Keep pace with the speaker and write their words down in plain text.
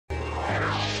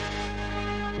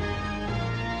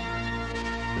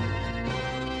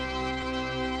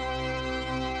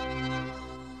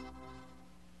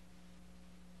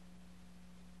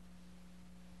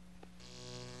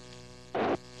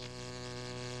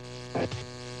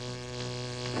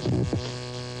Okay,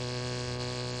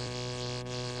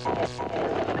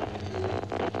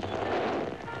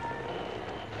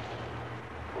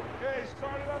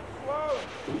 start it up slow.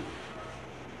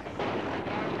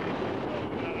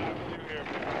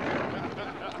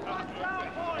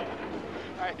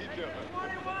 How you doing?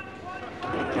 21,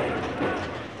 25.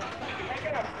 Take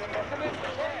it up, Cindy. Come in.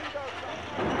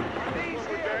 These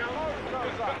here.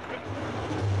 Goes up.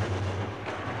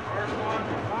 First one.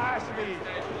 High speed.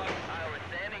 Iowa,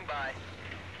 standing by.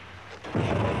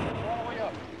 All the way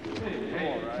up.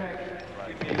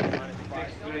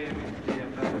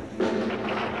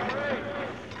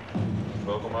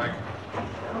 Vocal mic.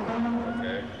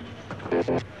 Okay.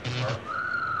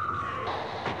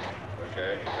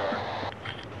 Okay, guitar.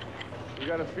 You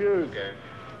got a fuse. Okay.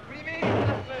 What do you mean,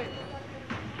 nothing?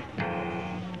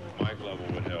 Mic level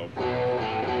would help.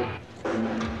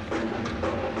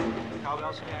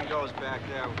 Cowbell scan goes back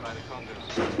there by the congas.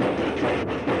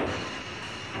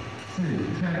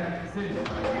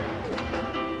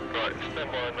 Right, stand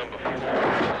by number 4.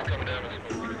 It's coming down as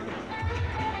smooth.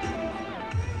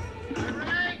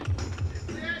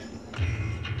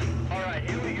 All right,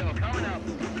 here we go. Coming up.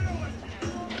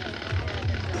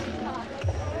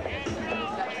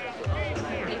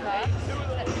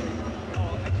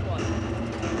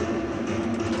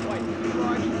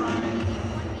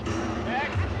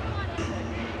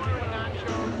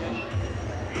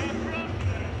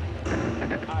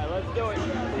 All right, let's do it.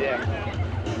 Yeah.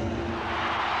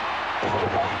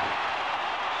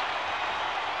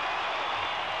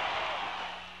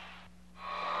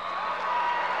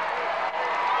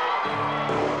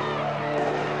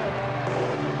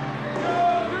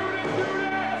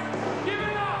 Give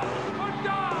it up for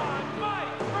Don,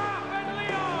 Mike, Ralph, and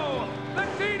Leo, the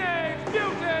Teenage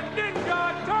Mutant Ninja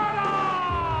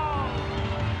Turtles!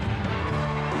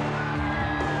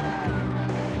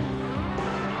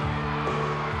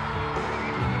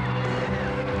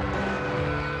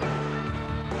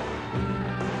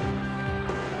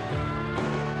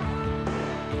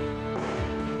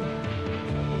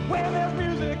 When there's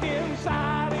music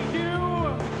inside of you,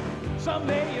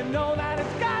 someday you know that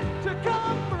it's got to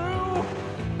come through.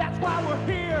 That's why we're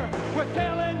here, we're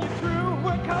telling you true,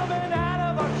 we're coming out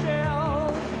of our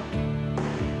shells.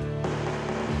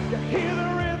 You hear the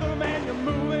rhythm and you're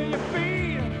moving your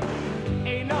feet.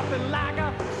 Ain't nothing like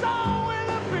a song with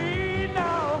a beat,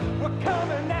 no. We're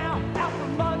coming out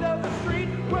from under the street,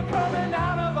 we're coming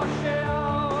out of our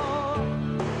shells.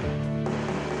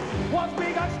 Once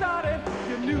we got started,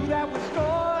 you knew that we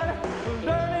scored.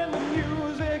 Learning the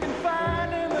music and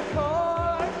finding the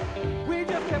chords. We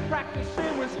just kept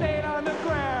practicing, we stayed on the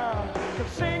ground.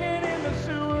 'Cause singing in the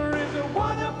sewer is a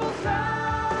wonderful sound.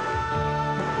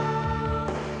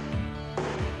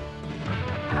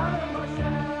 Out of my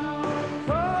shell,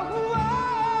 oh,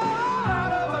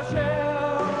 out of our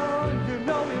shell. You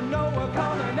know we're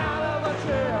coming out of our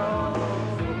shell.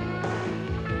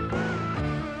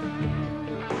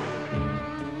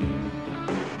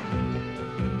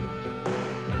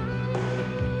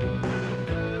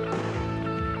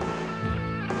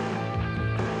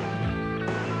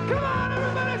 Come on,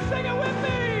 everybody, sing it with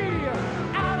me!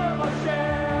 Out of our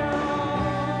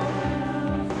shells.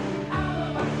 Out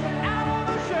of our shells. Out of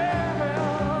our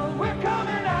shells. We're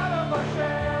coming out of our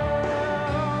shells.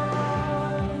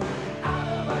 Out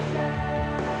of our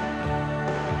shells.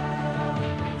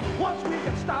 Once we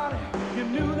got started, you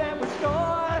knew that we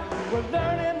scored. We're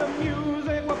learning the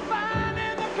music, we're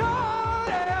finding the chord,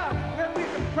 yeah. And we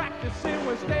can practice it,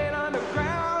 we're staying on the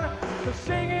ground. 'Cause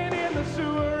singing in the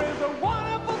sewer is a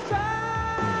wonderful sound.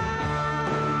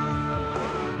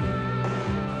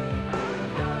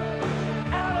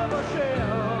 Out of our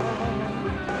shell.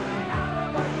 Out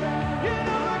of our shell. You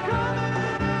know we're coming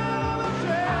out of our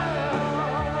shell.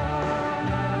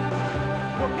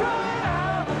 We're coming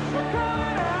out, we're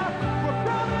coming out, we're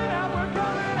coming out, we're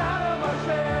coming out of our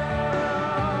shell.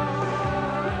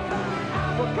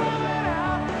 We're coming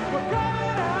out, we're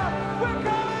coming out, we're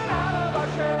coming out of our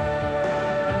shell.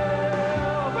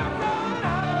 We're coming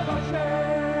out of our shell.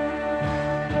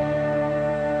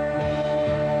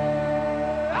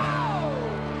 Oh!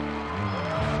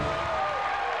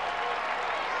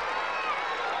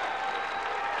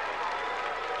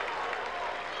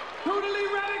 Totally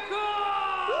radical!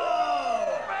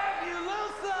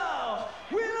 Fabuloso!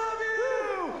 We love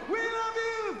you! We love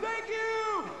you! Thank you!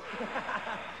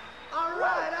 All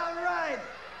right.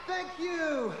 Thank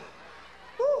you.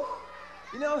 Whew.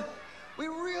 You know, we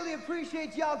really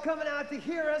appreciate y'all coming out to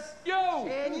hear us. Yo!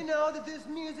 And you know that this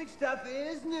music stuff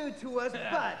is new to us,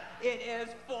 but it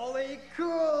is fully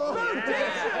cool.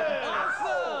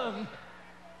 Awesome!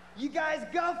 You guys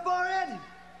go for it?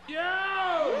 Yo!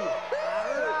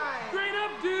 Right. Straight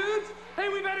up, dudes. Hey,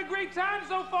 we've had a great time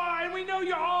so far, and we know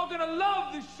you're all gonna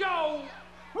love the show.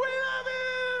 We love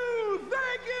you!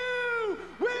 Thank you!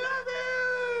 We love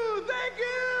you! Thank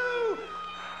you!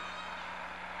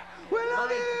 We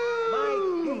love you!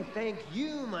 Mike, hey, thank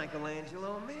you,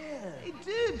 Michelangelo, man. Hey,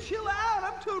 dude, chill out.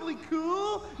 I'm totally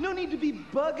cool. No need to be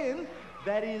bugging.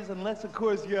 That is, unless, of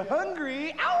course, you're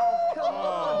hungry. Ow! Come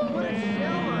on, put a show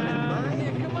on it, Mike.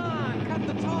 Yeah, come on, cut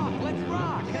the talk. Let's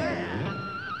rock. Yeah.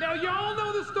 Now, you all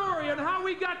know the story on how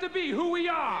we got to be who we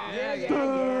are. Yeah. They've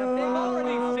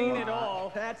already seen it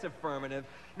all. That's affirmative.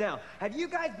 Now, have you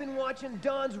guys been watching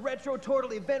Don's Retro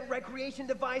Total Event Recreation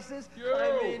Devices? Yo.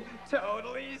 I mean,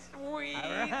 totally sweet. All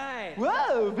right.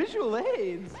 Whoa, visual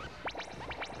aids.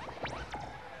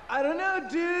 I don't know,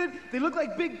 dude. They look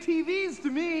like big TVs to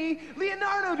me.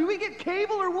 Leonardo, do we get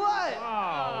cable or what?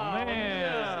 Oh,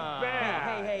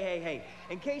 man. Hey.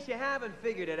 In case you haven't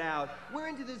figured it out, we're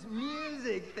into this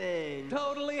music thing.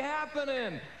 Totally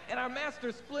happening. And our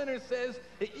master Splinter says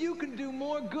that you can do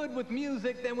more good with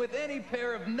music than with any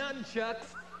pair of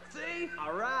nunchucks. See?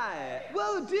 All right.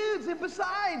 Whoa, dudes, and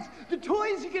besides, the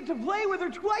toys you get to play with are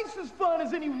twice as fun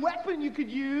as any weapon you could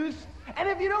use. And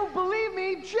if you don't believe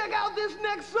me, check out this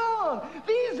next song.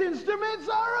 These instruments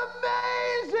are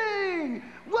amazing.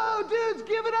 Whoa, dudes,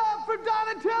 give it up for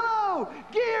Donatello,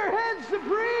 Gearhead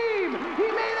Supreme. He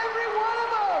made every one of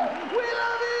them. We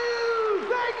love you.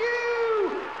 Thank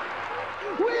you.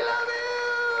 We love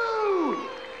you.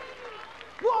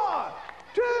 1,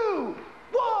 2,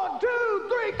 1, 2,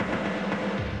 3.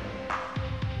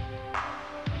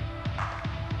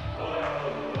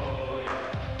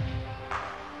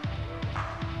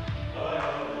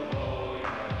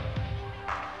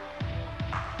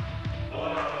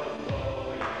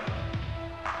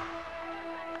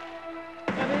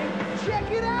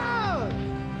 Check it out!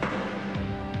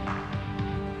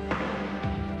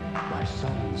 My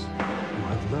sons, you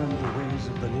have learned the ways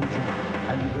of the ninja,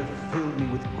 and you have filled me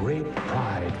with great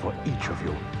pride for each of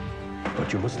you.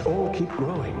 But you must all keep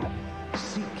growing,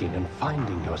 seeking and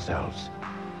finding yourselves.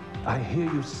 I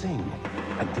hear you sing,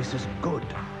 and this is good.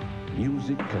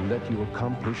 Music can let you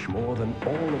accomplish more than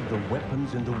all of the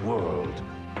weapons in the world.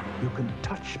 You can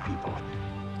touch people.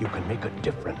 You can make a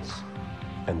difference.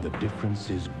 And the difference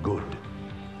is good.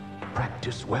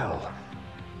 Practice well.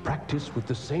 Practice with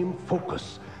the same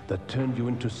focus that turned you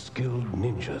into skilled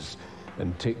ninjas,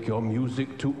 and take your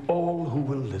music to all who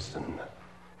will listen.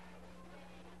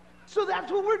 So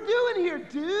that's what we're doing here,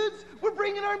 dudes. We're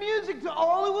bringing our music to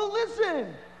all who will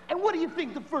listen. And what do you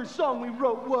think the first song we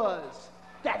wrote was?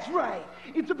 That's right.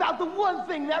 It's about the one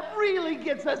thing that really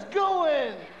gets us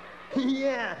going.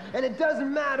 Yeah, and it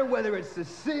doesn't matter whether it's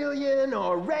Sicilian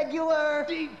or regular.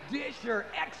 Deep dish or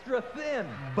extra thin.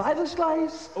 By the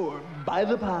slice or by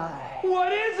the pie?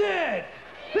 What is it?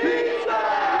 Pizza!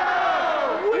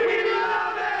 We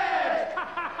love it!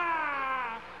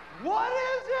 What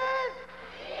is it?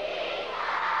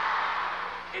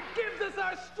 It gives us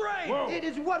our strength. Whoa. It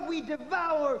is what we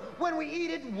devour. When we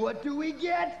eat it, what do we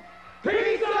get?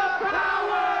 Pizza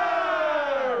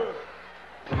power!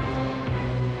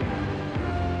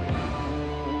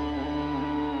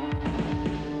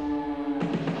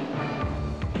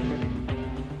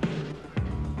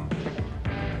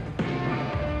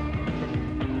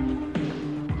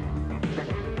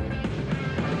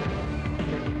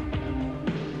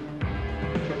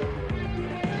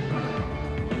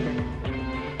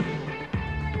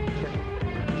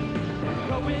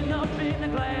 Growing up in a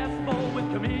glass bowl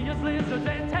with chameleons, lizards,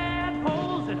 and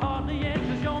tadpoles, it hardly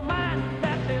enters your mind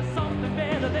that there's something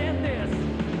better than this.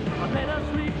 Let us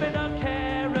sleep in a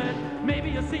carrot,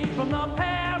 maybe a seed from the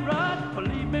parrot.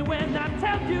 Believe me when I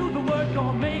tell you the word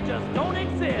gourmet just don't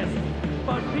exist.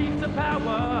 But pizza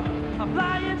power, a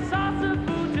flying saucer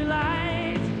food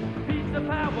delight. Pizza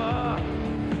power,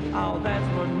 oh, that's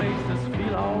what makes us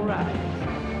feel alright.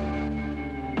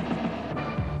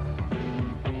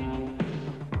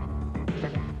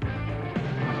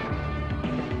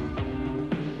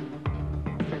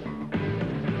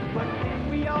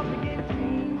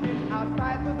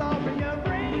 Outside with all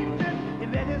rearranging,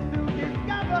 it led us to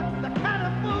discover the kind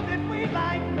of food that we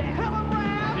like. Come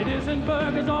around. It isn't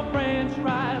burgers or french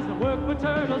fries that work for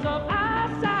turtles of our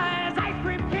size. Ice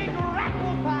cream cake or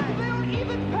apple pie. They'll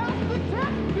even pass the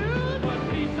test, dude. But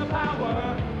pizza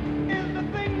power is the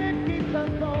thing that keeps us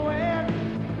going.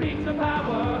 Pizza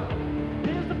power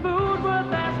is the food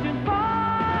worth asking for.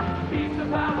 Pizza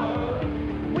power,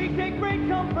 we take great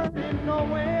comfort in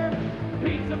nowhere.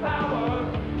 Pizza power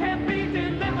can be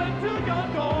delivered to your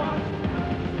door.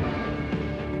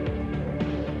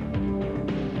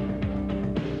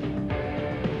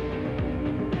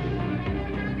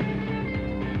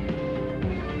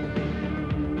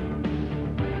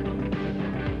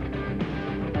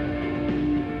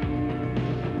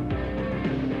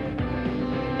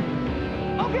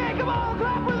 on,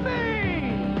 clap with me!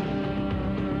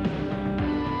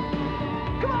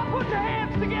 Come on, put your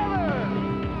hands together!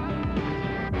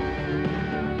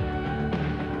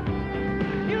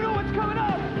 You know what's coming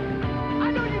up!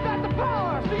 I know you got the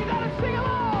power, so you gotta sing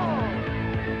along!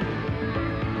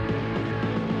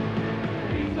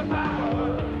 Piece of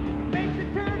power makes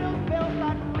eternal bells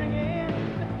like ringing.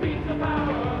 Piece of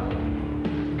power.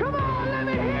 Come on, let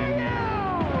me hear you!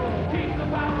 Piece of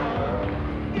power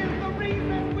is the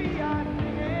reason we are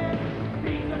singing.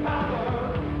 Piece of power,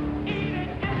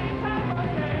 eating any time of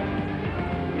day.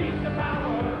 Piece of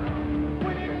power,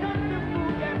 when it comes to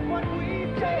food, that's what we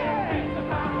say. Piece of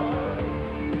power.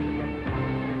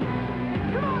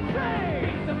 Come on, say!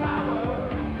 Piece of power,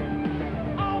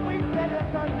 always better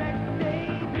the next day.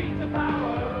 Piece of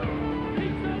power.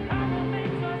 Piece of power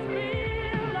makes us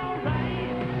feel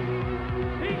alright.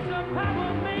 Piece of power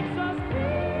makes us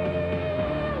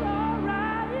feel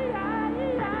alright.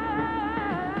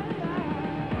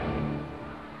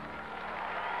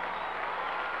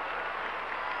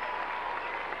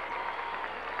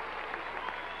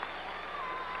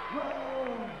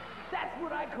 Whoa, that's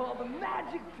what I call the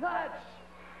magic touch.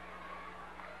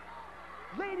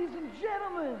 Ladies and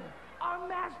gentlemen, our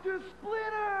master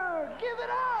Splinter, give it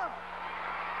up.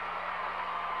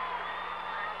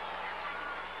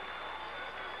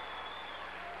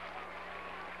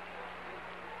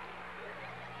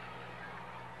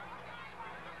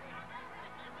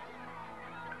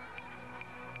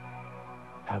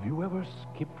 Have you ever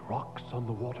skipped rocks on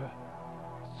the water?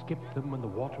 Skipped them when the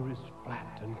water is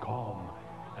flat and calm,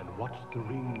 and watched the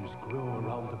rings grow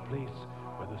around the place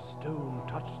where the stone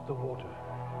touched the water.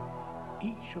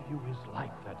 Each of you is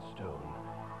like that stone,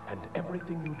 and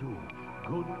everything you do,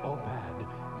 good or bad,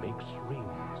 makes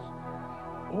rings.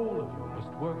 All of you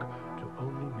must work to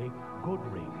only make good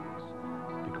rings,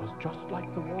 because just like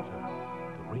the water,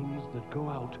 the rings that go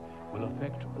out will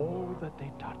affect all that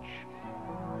they touch.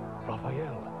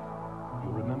 Raphael,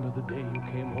 you remember the day you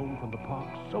came home from the park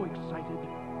so excited?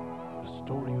 The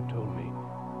story you told me.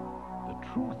 The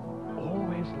truth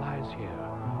always lies here.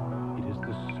 It is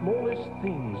the smallest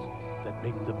things that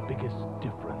make the biggest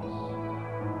difference.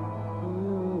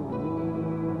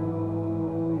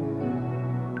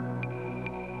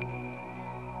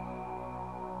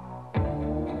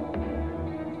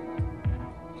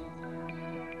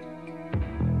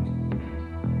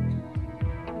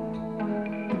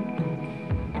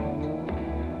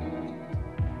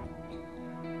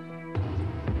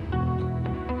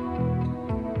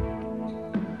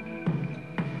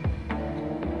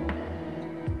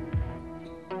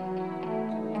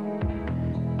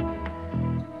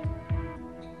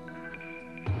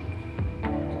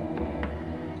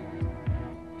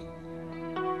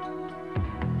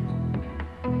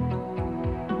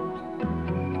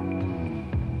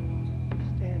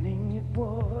 Standing in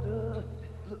water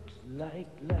that looks like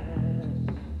glass.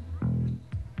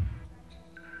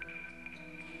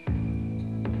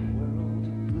 The world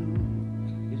of blue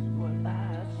is what I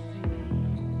see.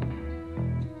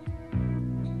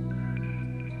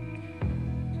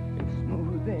 It's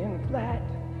smooth and flat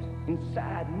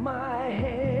inside my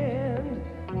hand.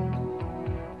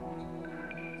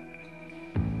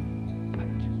 I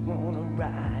just wanna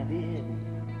ride it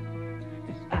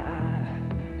as I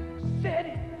set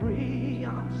it free.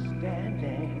 I'm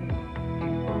standing.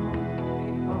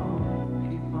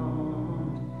 Keep on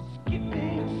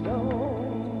skipping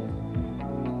stones.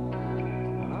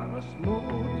 I'm a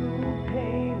smooth little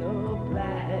pane of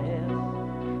glass.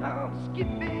 I'm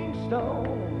skipping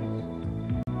stones.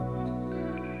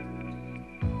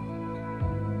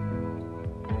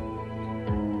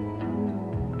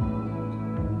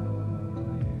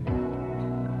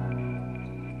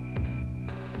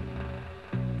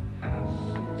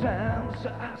 Sometimes I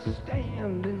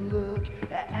stand and look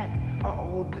at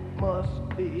all that must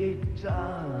be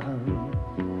done.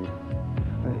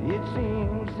 It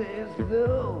seems as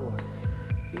though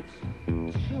it's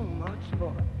too much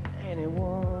for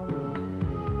anyone.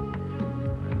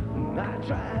 I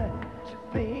try to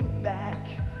think back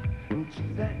into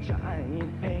that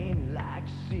giant pain-like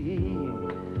sea,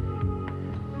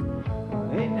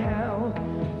 and how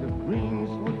the rings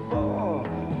would fall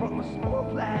from a small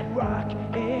flat rock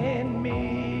in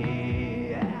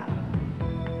me.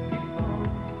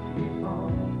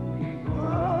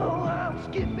 Oh, I'm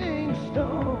skipping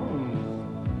stones.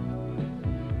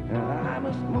 I'm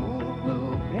a smooth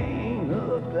little pane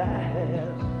of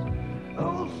glass.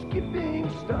 Oh, skipping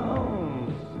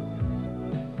stones.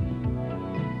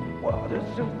 Water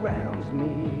surrounds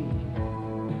me,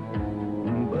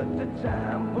 but the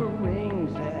time for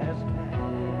rings has passed.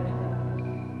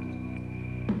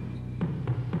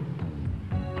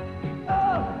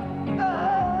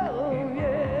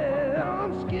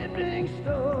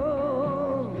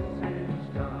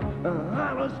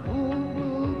 a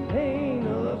spoon pane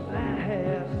of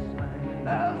glass,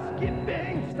 a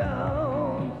skipping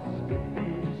stone,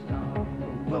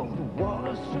 well, the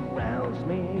water surrounds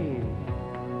me.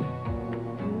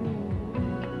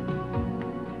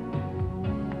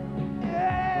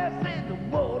 Yes, and the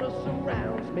water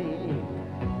surrounds me.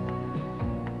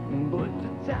 But the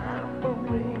time for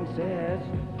rings has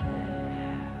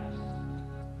passed.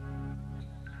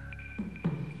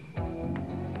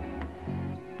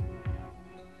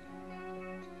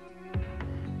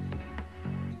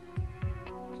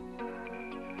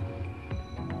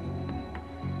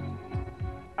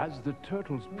 As the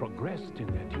turtles progressed in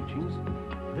their teachings,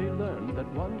 they learned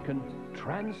that one can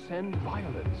transcend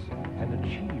violence and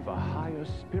achieve a higher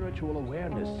spiritual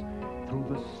awareness through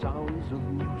the sounds of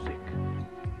music.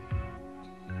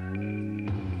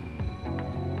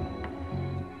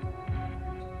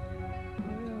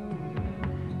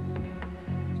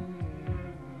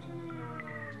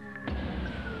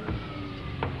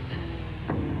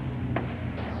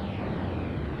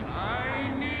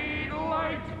 I need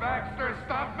lights, Baxter.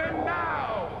 Stop it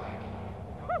now!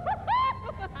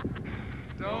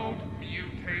 Don't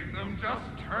mutate them, just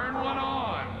turn one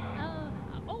on.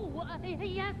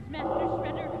 Yes, Master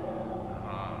Shredder.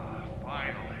 Ah,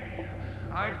 finally.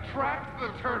 I've tracked the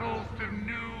turtles to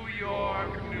New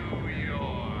York, New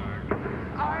York.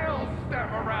 I'll step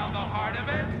around the heart of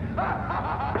it.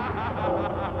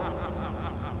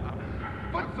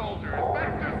 Foot soldiers,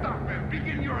 Baxter Stockman,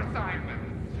 begin your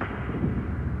assignments.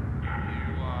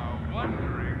 You are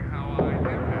wondering how I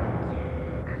did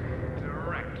that.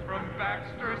 Direct from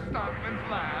Baxter Stockman's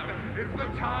lab is the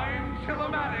Time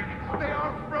Chillomatic. They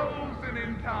are frozen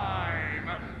in time.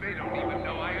 They don't even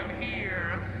know I am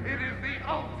here. It is the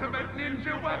ultimate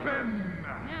ninja weapon.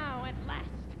 Now, at last,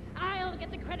 I'll get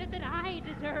the credit that I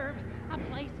deserve. A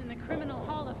place in the Criminal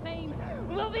Hall of Fame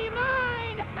will be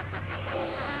mine!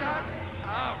 Shut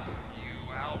up,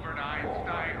 you Albert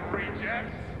Einstein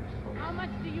rejects. How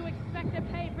much do you expect to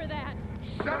pay for that?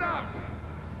 Shut up!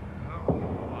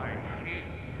 Oh, I hate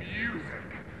music.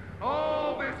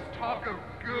 All this talk of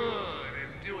good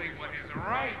and doing what is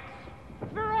right.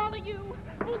 For all of you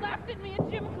who laughed at me in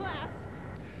gym class.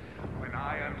 When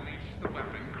I unleash the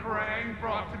weapon Krang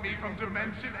brought to me from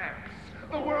Dimension X,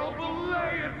 the world will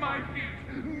lay at my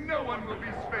feet. No one will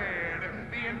be spared.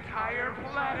 The entire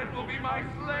planet will be my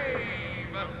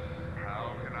slave.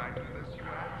 How can I do this, you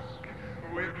ask?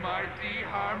 With my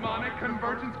D-harmonic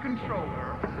convergence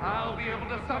controller, I'll be able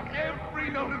to suck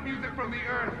every note of music from the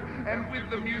earth, and with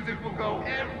the music will go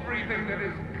everything that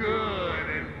is good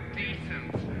and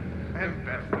decent. And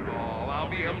best of all, I'll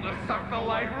be able to suck the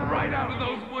life right out of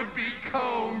those would-be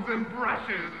combs and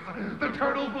brushes. The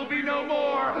turtles will be no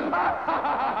more.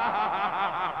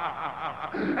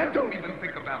 And don't even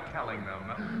think about telling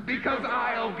them, because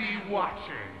I'll be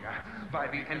watching. By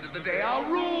the end of the day, I'll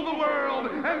rule the world,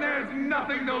 and there's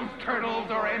nothing those turtles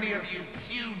or any of you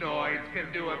punoids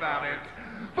can do about it.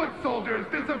 Foot soldiers,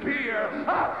 disappear!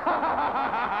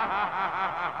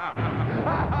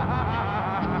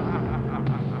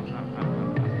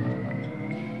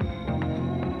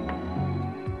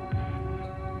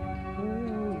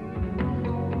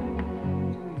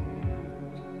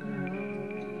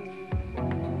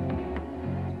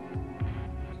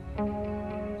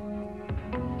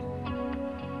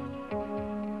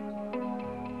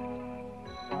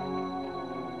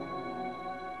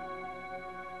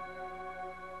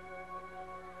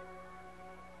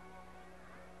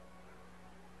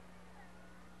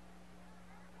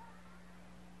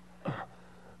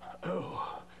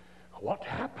 What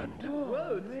happened?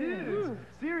 Whoa, dude.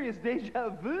 Serious deja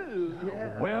vu.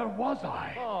 Yeah. Where was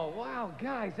I? Oh, wow,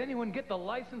 guys, anyone get the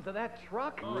license of that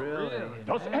truck? Really?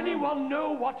 Does anyone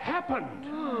know what happened?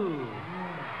 Come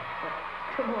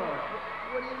on.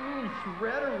 What do you mean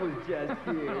Shredder was just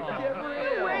here? Get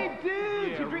real. Wait,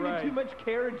 dude, you're drinking too much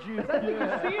carrot juice. I think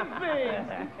you're seeing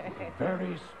things.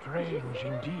 Very strange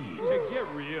indeed. Get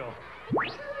real. It's true,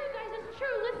 you guys, it's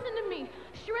true. Listen to me.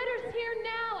 Shredder's here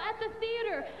now at the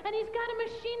theater, and he's got a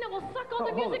machine that will suck all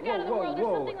the music out of the world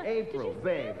or something like that. April,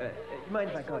 babe. You mind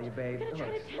if I call you babe? We're gonna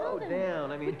try to Slow tell them.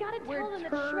 down. I mean, We've got to we're tell them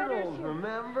that turtles, Shredder's here.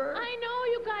 remember? I know,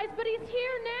 you guys, but he's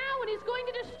here now, and he's going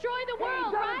to destroy the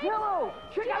world, right? Donatello,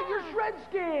 check out your shred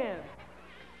scan.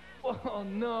 Oh,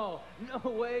 no. No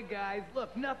way, guys.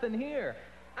 Look, nothing here.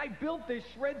 I built this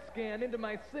shred scan into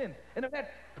my synth, and if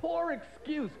that poor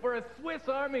excuse for a Swiss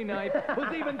Army knife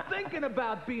was even thinking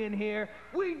about being here,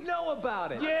 we'd know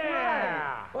about it.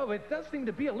 Yeah. Well, it does seem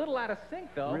to be a little out of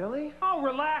sync, though. Really? Oh,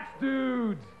 relax,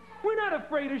 dudes. We're not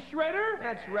afraid of Shredder.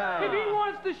 That's right. If he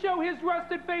wants to show his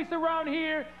rusted face around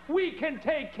here, we can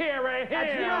take care of him.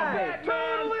 That's right.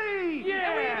 Totally! Yeah.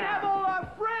 And we even have all our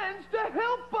friends to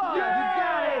help us. Yeah. You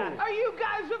got it. Are you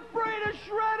guys afraid of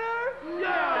Shredder?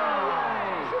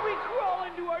 No. Should we crawl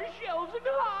into our shells and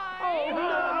hide? Oh,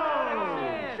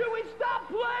 no. Should we stop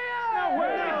playing? No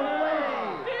way. No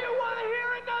way. Do you want to hear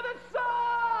another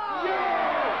song?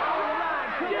 All right,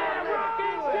 come Yeah, on, let's rock do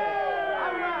it, it. dude.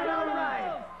 All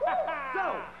right.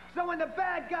 So when the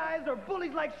bad guys or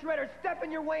bullies like Shredder step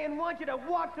in your way and want you to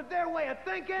walk to their way of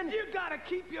thinking, You gotta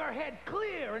keep your head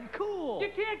clear and cool. You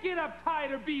can't get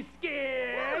uptight or be Well,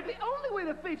 scared. the only way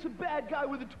to face a bad guy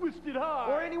with a twisted heart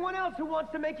or anyone else who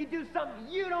wants to make you do something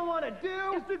you don't want to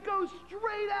do, is to go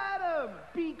straight at him.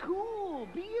 Be cool.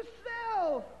 Be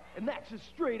yourself. And that's as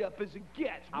straight up as it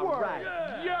gets. All Word.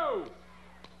 right. Yo.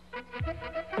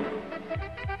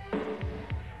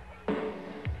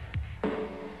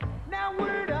 Now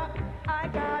word up, I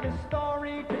got a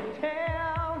story to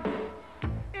tell.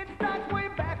 It starts way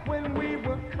back when we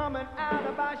were coming out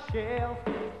of our shells.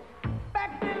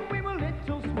 Back then we were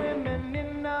little swimming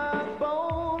in a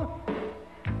bowl.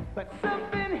 But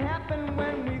something happened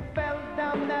when we fell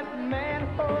down that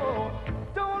manhole.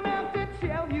 Don't have to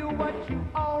tell you what you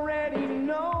already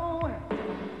know.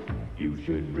 You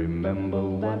should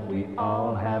remember that we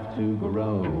all have to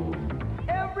grow.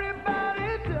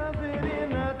 Everybody does it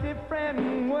in a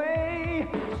different way.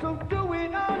 So do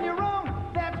it on your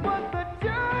own. That's what the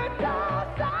journals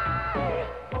say.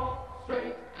 Walk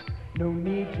straight. No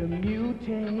need to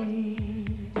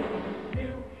mutate.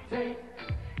 Mutate.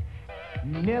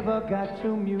 Never got to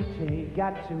mutate.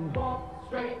 Got to walk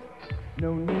straight.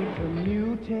 No need to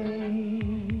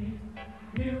mutate.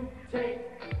 Mutate.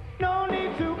 No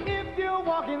need to if you're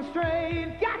walking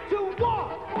straight. Got to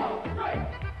walk. Walk straight.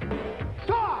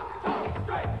 Talk. Talk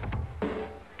straight.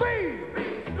 Be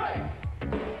straight.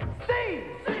 See.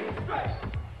 See straight.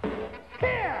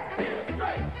 Hear. Hear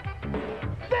straight.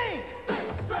 Think. Think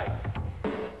straight.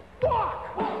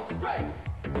 Walk. Walk straight.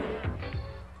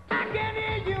 I can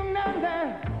hear you now.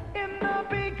 In the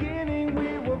beginning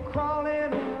we were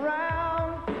crawling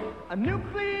around. A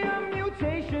nuclear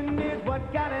mutation is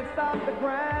what got us off the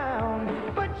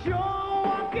ground. But you're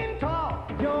walking tall,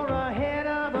 you're ahead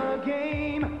of the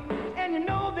game. And you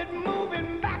know that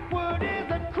moving backward is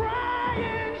a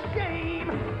crying shame.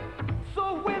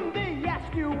 So when they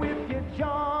ask you if you're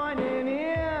joining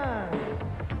in,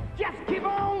 just keep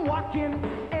on walking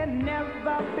and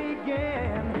never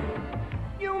begin.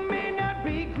 You may not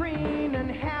be green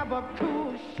and have a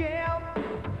cool shell,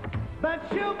 but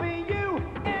you'll be you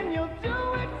and you'll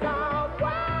do it so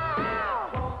well.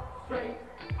 Walk straight.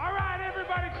 All right,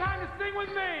 everybody, time to sing with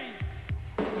me.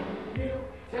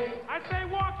 Mutate. I say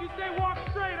walk, you say walk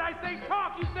straight. I say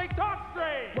talk, you say talk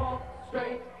straight. Walk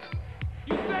straight.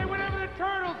 You say whatever the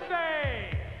turtles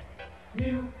say.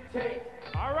 Mutate.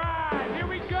 All right, here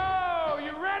we go.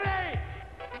 You ready?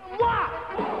 Walk.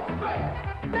 Walk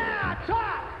straight. Now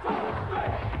talk. Talk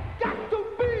straight. Got to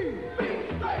be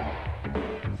straight.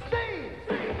 See.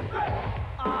 See straight.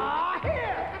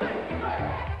 Hear. Think straight.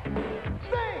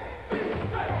 Think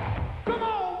straight. Come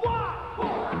on, walk.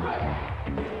 Walk straight.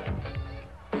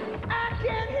 I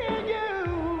can hear you.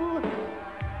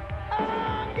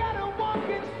 Gotta walk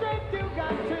it straight. You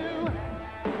got to.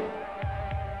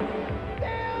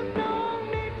 There's no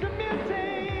need to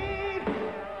mutate.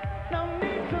 No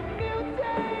need to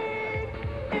mutate.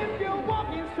 If you're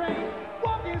walking straight,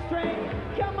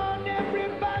 come on,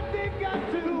 everybody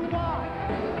got to walk.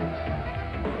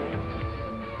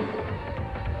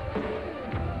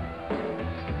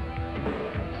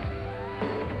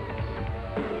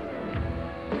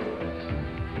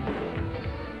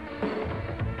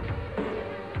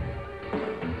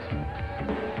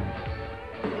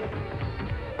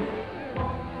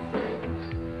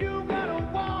 You gotta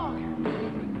walk,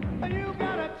 and you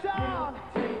gotta talk,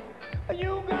 and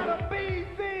you gotta be,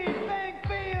 see, think,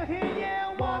 feel, hear,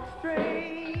 yeah, walk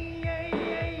straight, yeah,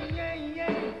 yeah, yeah,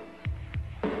 yeah.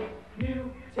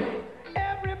 Mutate.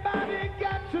 Everybody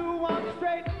got to walk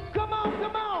straight. Come on,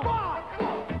 come on. Walk,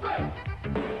 walk straight.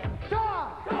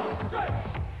 Talk, talk straight.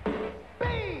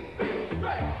 Be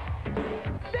straight.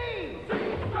 See,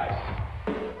 straight.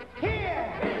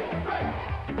 Hear, straight.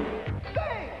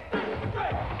 Think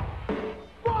straight.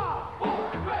 Walk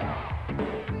straight.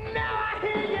 Now I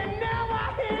hear you, now I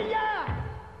hear you.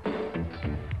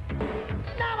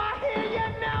 Now I hear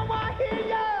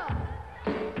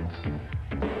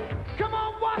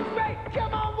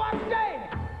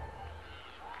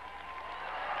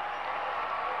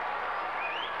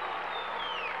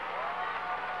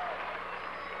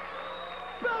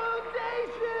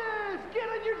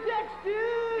next, dude?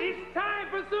 It's time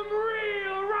for some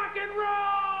real rock and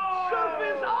roll!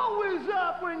 Surfing's always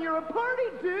up when you're a party,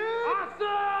 dude!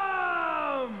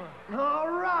 Awesome! All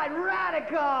right,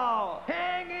 radical!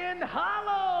 Hang in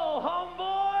hollow,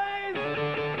 homeboys!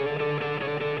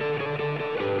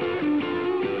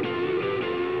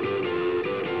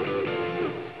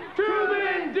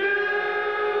 Tubin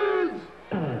dudes!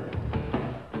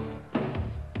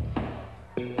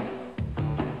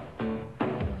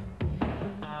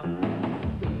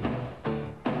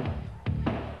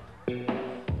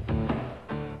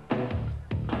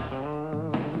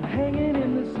 Hanging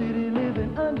in the city,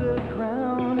 living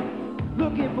underground,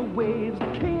 looking for waves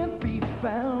that can't be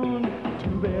found.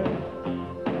 Too bad,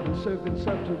 the surfing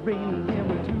subterranean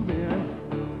with too bad.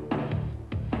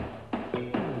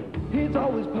 It's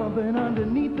always pumping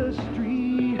underneath the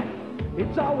street.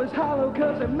 It's always hollow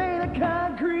cause they're made of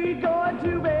concrete. Going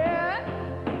too bad,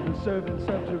 the surfing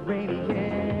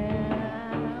subterranean.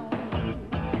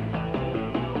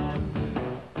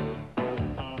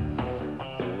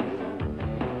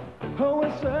 Oh,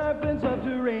 we're surfing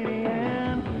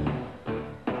subterranean.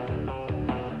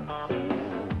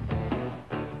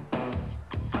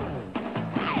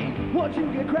 Hey, once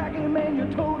you get cracking, man,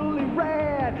 you're totally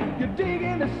rad. You're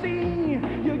digging the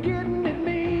scene, you're getting it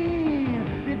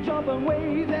mean. You're jumping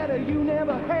waves that you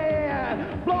never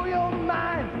had. Blow your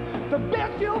mind, the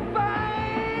best you'll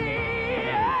find.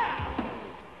 Yeah.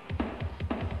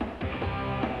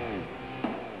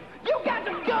 You got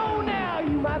to go now.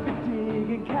 You might be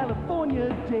digging California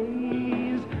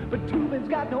days, but tubing's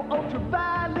got no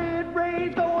ultraviolet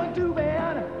rays. Going too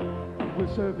bad. We're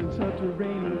surfing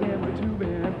subterranean with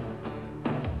tubing.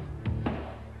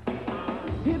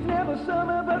 It's never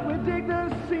summer, but we dig the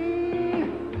sea.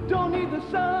 Don't need the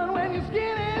sun when your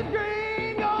skin is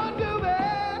green. Going too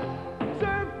bad.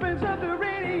 Surfing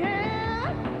subterranean.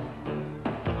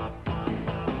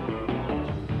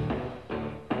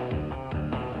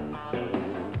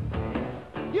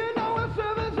 You know we're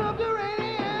surfing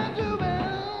subterranean too bad.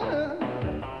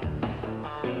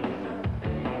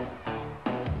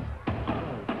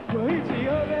 Well, it's the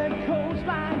urban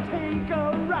coastline, take a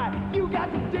ride. You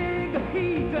got to dig the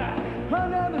heat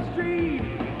under the street,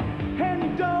 and you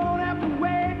don't have to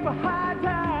wait for high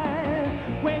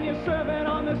tide when you're surfing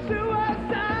on the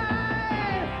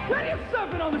suicide. When you're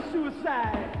surfing on the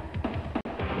suicide,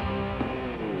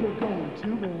 you're going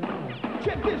too bad.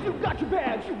 Check this, you got your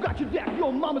bags, you got your deck.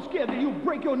 Your mama's scared that you'll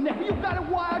break your neck. You got it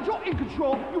wired, you're in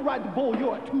control. You ride the bull,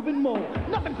 you're a tubing mole.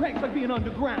 Nothing cranks like being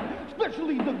underground,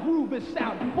 especially the groove is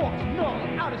sound. Box,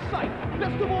 numb, out of sight.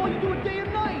 Best of all, you do it day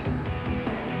and night.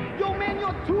 Yo, man,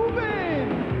 you're tubing.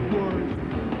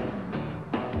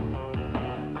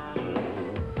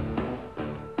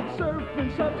 Surfing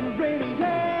subterranean,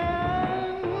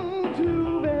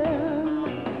 tubing.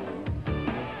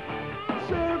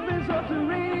 Surfing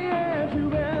subterranean,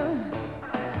 tubing.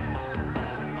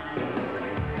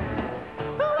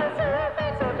 Oh, we're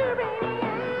surfing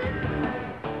subterranean.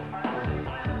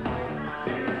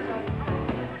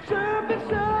 Surfing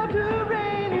subterranean.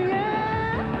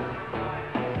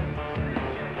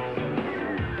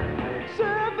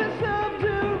 Surfing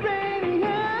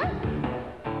subterranean.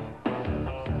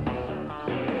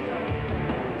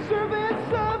 Surfing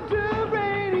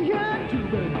subterranean.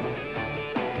 Tubing.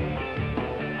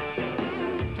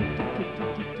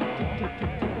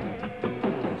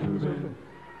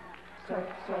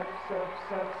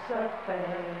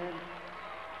 Surfing.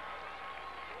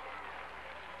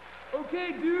 Okay,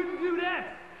 dudes and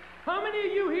dudettes, how many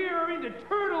of you here are into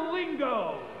turtle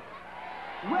lingo?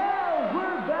 Well,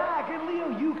 we're back, and Leo,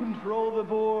 you control the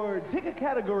board. Pick a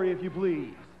category if you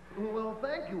please. Well,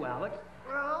 thank you, Alex.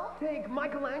 I'll take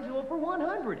Michelangelo for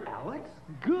 100, Alex.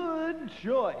 Good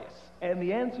choice. And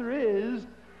the answer is,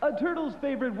 a turtle's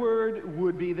favorite word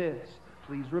would be this.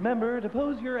 Please remember to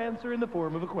pose your answer in the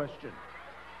form of a question.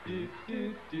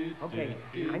 Okay,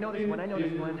 I know this one, I know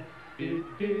this one.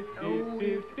 Oh,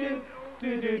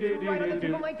 it's right on the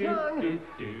tip of my tongue.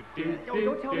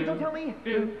 Oh, don't tell me.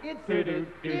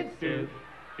 It's...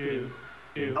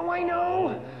 Oh, I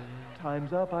know!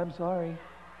 Time's up, I'm sorry.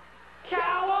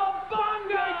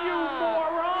 Cowabunga, you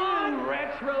moron! You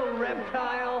retro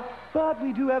reptile! But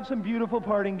we do have some beautiful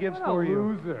parting gifts for you.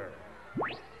 Loser.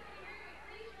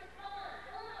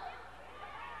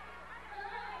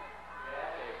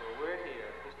 We're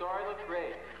here. The story looks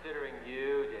great, considering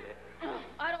you did it.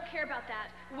 I don't care about that.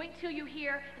 Wait till you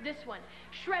hear this one.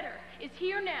 Shredder is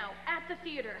here now at the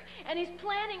theater, and he's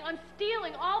planning on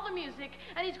stealing all the music,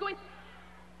 and he's going...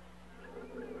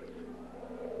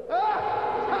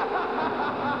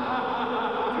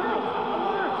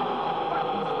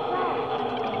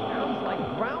 Sounds like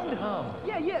Groundhog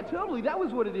Yeah, totally. That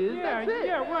was what it is. Yeah, That's it.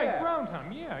 yeah, right. Ground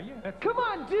hum. Yeah, that's Come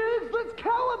on, dudes. Let's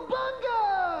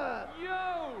cowabunga!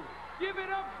 Yo! Give it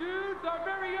up, dudes! Our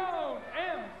very own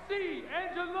MC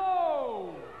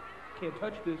Angelo! Can't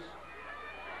touch this.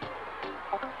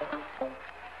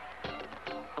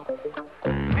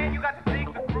 Man, you got to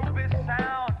dig the groovest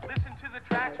sound. Listen to the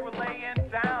tracks we're laying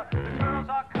down. The girls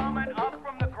are coming up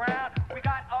from the ground. We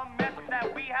got a message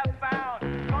that we have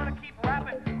found. Gonna keep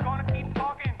rapping, gonna keep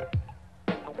talking.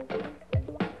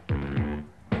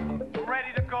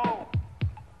 Ready to go.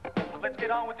 Let's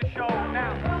get on with the show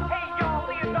now. Hey, y'all,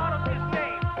 Leonardo's his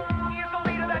name. He is the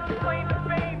leader that you claim to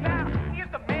fame. Now, he is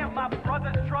the man my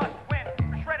brothers trust. When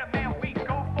we shred a man, we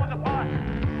go for the bus.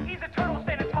 He's eternal,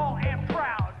 standing tall and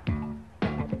proud.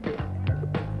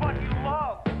 But he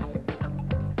loves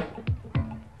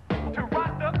to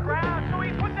rock the crowd. So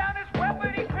he put down his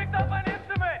weapon, he picked up an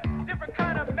instrument. Different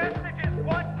kind of message is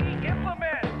what he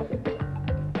implements.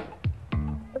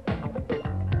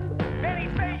 And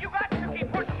he say you got to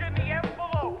keep pushing the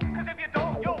envelope. Cause if you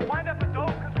don't, you'll wind up a dope.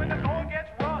 Cause when the going gets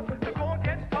rough, the going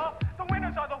gets tough, the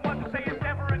winners are the ones who say it's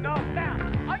never enough. Now,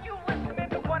 are you listening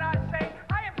to what I say?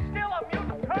 I am still a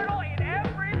mutant turtle in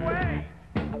every way.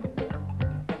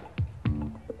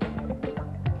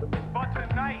 But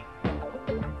tonight,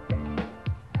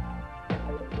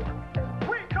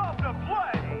 we come to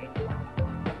play.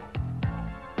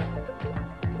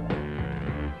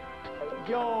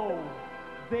 Yo,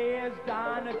 there's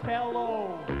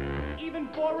Donatello. Even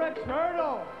for a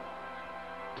turtle,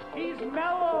 he's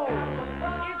mellow.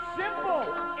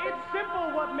 It's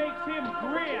simple what makes him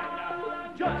grin.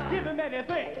 Just give him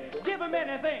anything, give him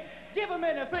anything, give him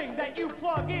anything that you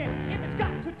plug in. If it's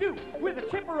got to do with a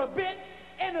chip or a bit,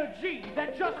 energy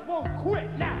that just won't quit.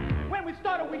 Now, when we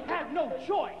started, we had no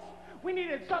choice. We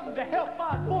needed something to help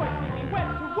our voice. We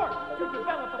went to work to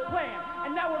develop a plan.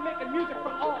 And now we're making music for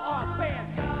all our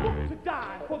fans. Look to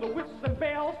dine for the whistles and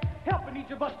bells, helping each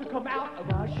of us to come out of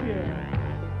our shell.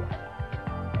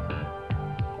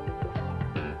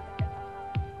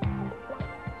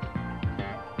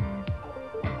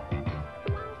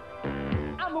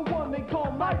 I'm the one they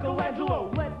call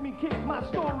Michelangelo. Let me kick my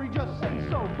story, just say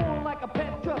so. Born like a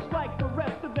pet, just like the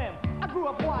rest of them. I grew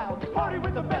up wild, party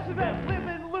with the best of them.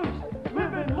 Living loose,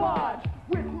 living large.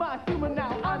 With my humor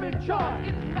now, I'm in charge.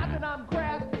 It's not that I'm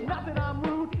crass, it's not that I'm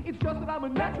rude. It's just that I'm a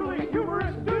naturally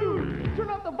humorous dude. Turn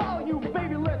up the volume,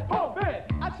 baby, let's pump it.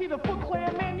 I see the Foot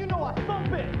Clan, man, you know I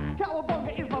thump it.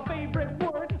 Cowabunga is my favorite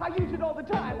word. I use it all the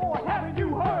time, or haven't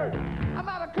you heard? I'm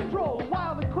out of control,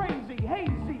 wild and crazy,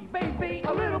 hazy, baby,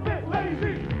 a little bit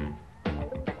lazy.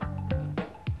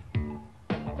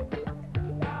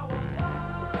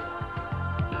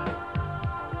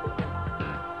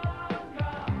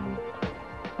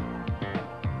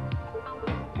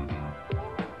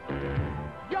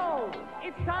 Yo,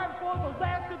 it's time for the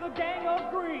last of the gang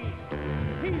of green.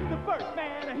 He's the first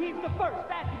man, and he's the first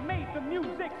that made the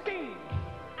music scene.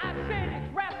 I said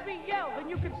it's Raphael, and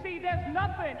you can see there's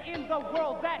nothing in the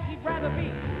world that he'd rather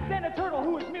be than a turtle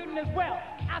who is mutant as well.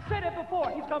 I said it before,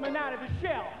 he's coming out of his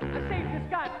shell. I saved this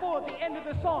guy for the end of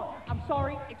the song. I'm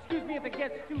sorry, excuse me if it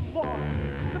gets too long.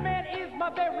 The man is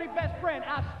my very best friend.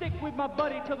 I stick with my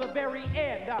buddy till the very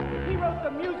end. He wrote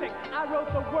the music, I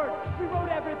wrote the words. We wrote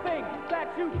everything that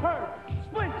you've heard.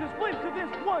 Splinter, this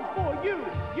one's for you.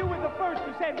 You were the first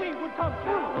who said we would come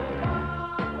through.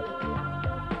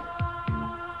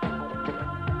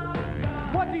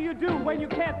 What do you do when you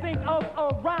can't think of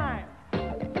a rhyme?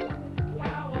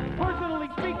 Personally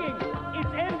speaking, it's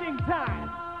ending time.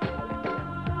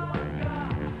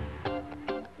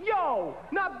 Yo,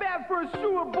 not bad for a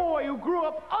sewer boy who grew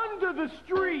up under the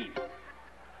street.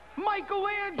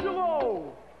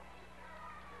 Michelangelo.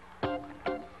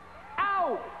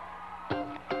 Ow.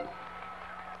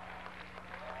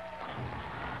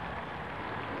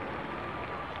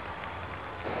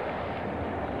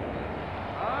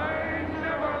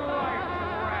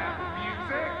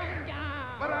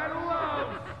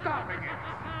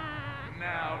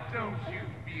 Don't you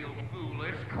feel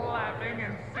foolish clapping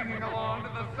and singing along to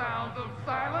the sounds of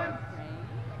silence?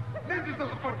 Ninjas of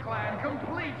the Foot Clan,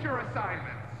 complete your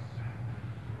assignments.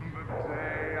 The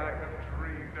day I have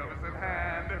dreamed of is at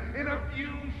hand. In a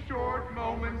few short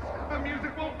moments, the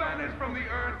music will vanish from the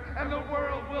earth and the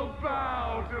world will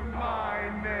bow to my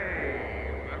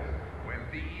name. When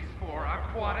these four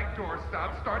aquatic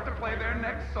doorstops start to play their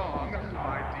next song,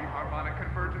 my D-harmonic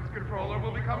convergence controller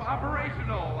will become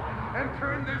operational and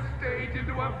turn this stage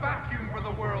into a vacuum for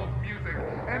the world's music,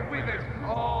 and with it,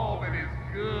 all that is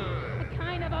good. A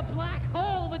kind of a black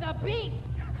hole with a beat.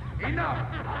 Enough!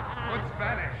 Let's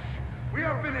vanish. We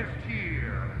are finished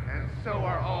here, and so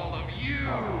are all of you.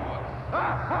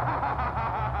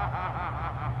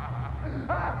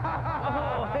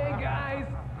 Oh, hey guys!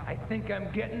 I think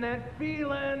I'm getting that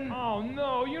feeling. Oh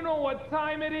no, you know what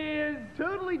time it is?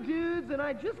 Totally, dudes, and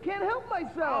I just can't help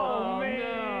myself. Oh, man.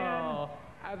 no.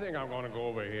 I think I'm gonna go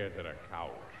over here to the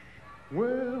couch.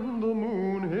 When the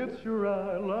moon hits your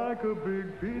eye like a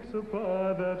big pizza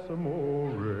pie, that's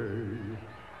amore.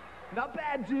 Not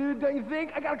bad, dude, don't you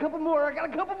think? I got a couple more.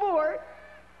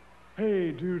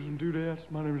 Hey, dudes and dudettes,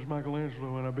 my name is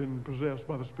Michelangelo, and I've been possessed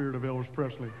by the spirit of Elvis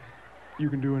Presley. You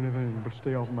can do anything but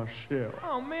stay off my shell.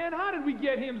 Oh man, how did we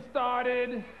get him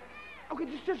started? Okay,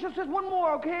 just one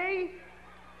more, okay?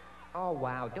 Oh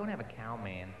wow, don't have a cow,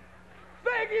 man.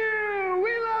 Thank you!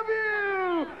 We love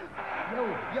you!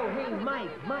 Yo, hey,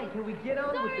 Mike, can we get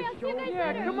on with the show?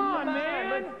 Yeah, come on,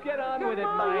 man. Let's get on with it,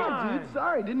 Come Mike. on. Dude,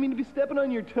 sorry, didn't mean to be stepping on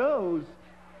your toes.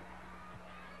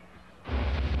 Look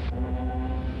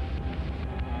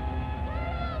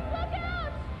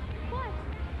out! What?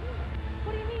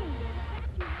 What do you mean?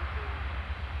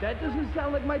 That doesn't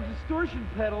sound like my distortion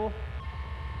pedal.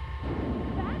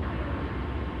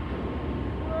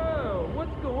 Whoa,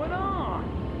 what's going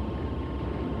on?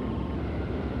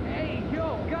 Hey,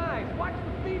 yo, guys, watch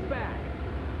the feedback.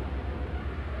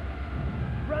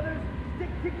 Brothers, stick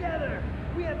together.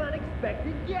 We have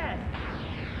unexpected guests.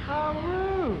 How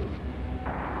rude.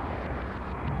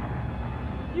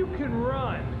 You can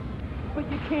run. But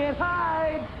you can't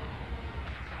hide.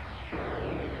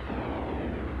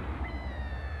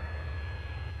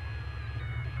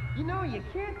 You know, you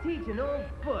can't teach an old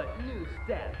foot new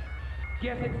steps.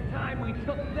 Guess it's time we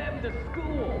took them to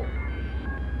school.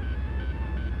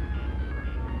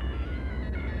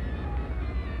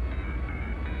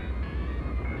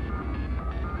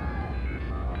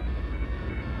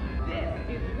 This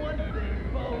is one thing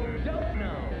Bo don't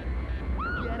know.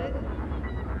 Get it?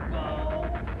 Bo!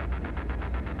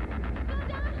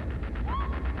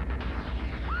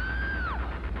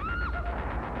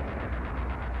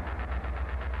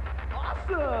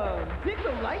 Awesome! Dig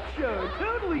the light show.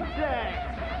 Totally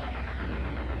decked.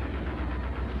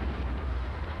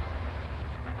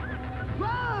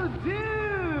 Whoa,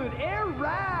 dude! Air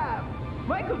rap!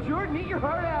 Michael Jordan, eat your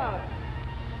heart out.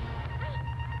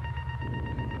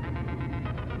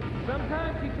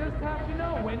 Sometimes you just have to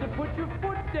know when to put your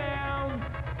foot down.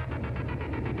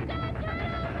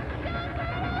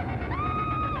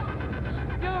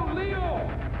 Yo, Leo!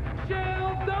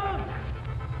 Shell dunk!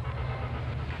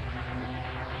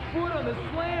 Foot on the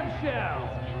slam shell.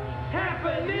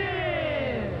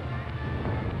 Happening!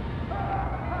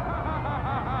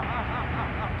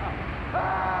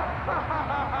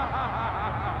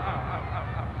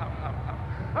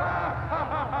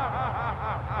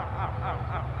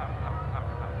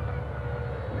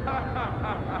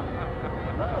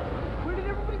 Where did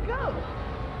everybody go?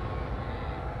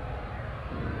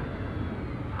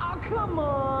 Oh, come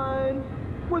on.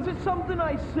 Was it something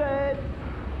I said?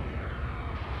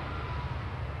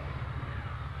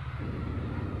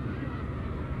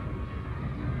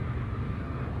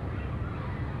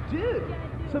 Dude,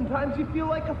 sometimes you feel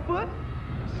like a foot,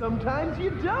 sometimes you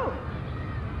don't.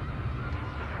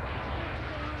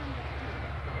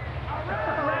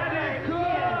 Radical!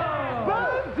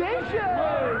 Foundation!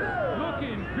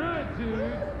 Looking good,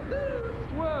 dude.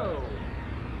 Whoa.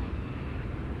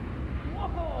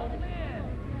 Whoa, man!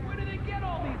 Where did they get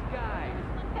all these guys?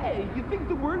 Hey, you think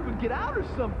the word would get out or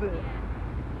something?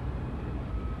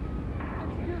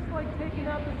 It's just like taking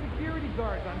out the security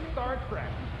guards on Star Trek.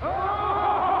 Man,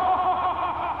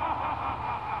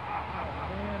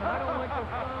 I don't like the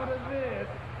sound of this.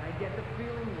 I get the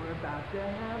feeling we're about to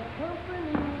have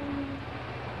company.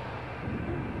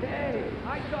 Hey,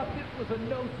 I thought this was a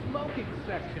no smoking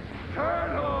section.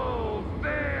 Turtles,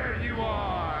 there you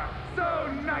are.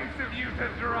 So nice of you to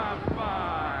drop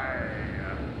by.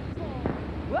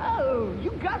 Whoa,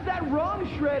 you got that wrong,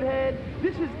 Shredhead.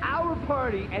 This is our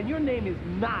party, and your name is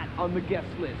not on the guest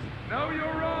list. No, you're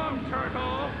wrong,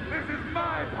 Turtle. This is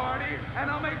my party, and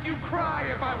I'll make you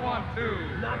cry if I want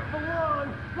to. Not for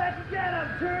long. Let's get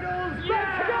 'em, turtles!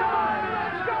 Let's go!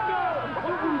 Let's go!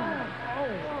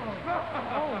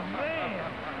 Oh,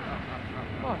 man.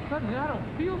 Oh, suddenly I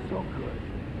don't feel so good.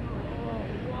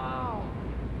 Oh, wow.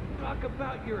 Talk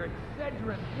about your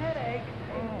Excedrin headache.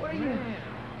 What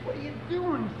are you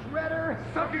doing, Shredder?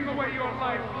 Sucking away your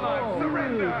lifeblood.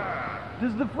 Surrender.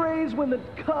 Does the phrase, when the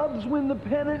Cubs win the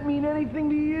pennant, mean anything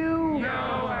to you?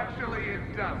 No, actually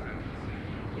it doesn't.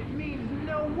 It means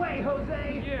no way,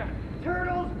 Jose! Yeah.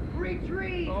 Turtles,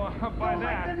 retreat! Oh, how about Go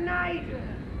like that? the night!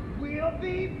 We'll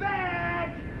be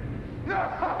back!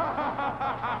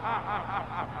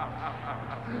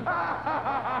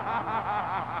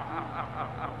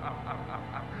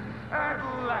 At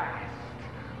last,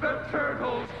 the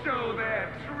turtles show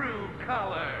their true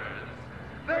colors.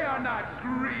 They are not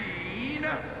green,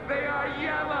 they are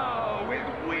yellow with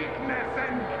weakness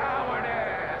and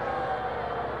cowardice.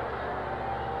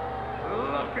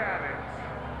 Look at it.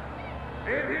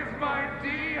 It is my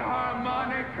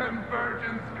D-harmonic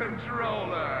convergence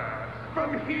controller.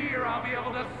 From here, I'll be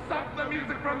able to suck the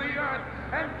music from the earth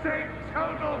and take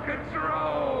total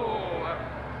control.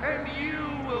 And you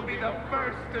will be the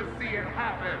first to see it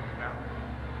happen.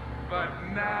 But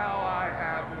now I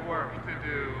have work to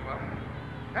do.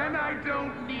 And I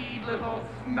don't need little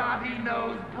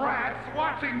snotty-nosed brats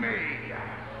watching me.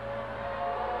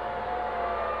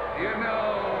 You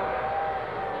know,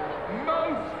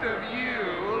 most of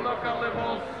you look a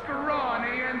little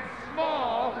scrawny and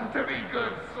small to be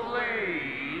good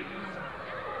slaves.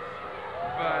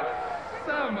 But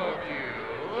some of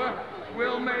you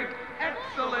will make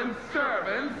excellent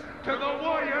servants to the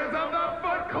warriors of the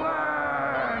Foot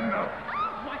Clan!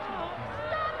 Watch out.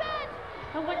 Stop it!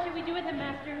 And what should we do with him,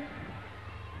 Master?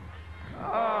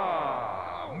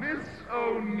 Ah, Miss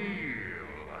O'Neill.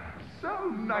 So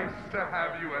nice to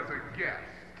have you as a guest.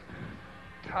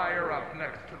 Tie her up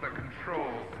next to the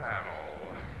controls panel.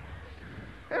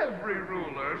 Every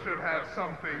ruler should have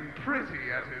something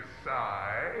pretty at his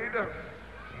side.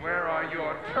 Where are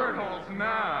your turtles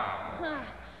now?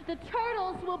 The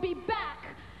turtles will be back,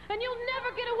 and you'll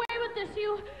never get away with this,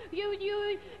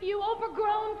 you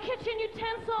overgrown kitchen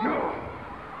utensil. No,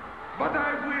 but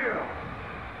I will.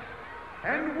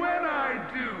 And when I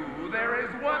do, there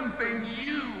is one thing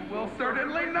you will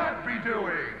certainly not be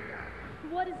doing.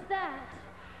 What is that?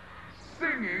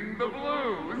 Singing the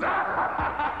blues.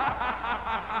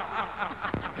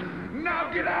 Now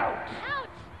get out! Ouch!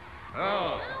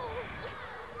 Oh.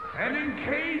 And in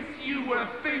case you were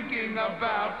thinking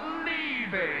about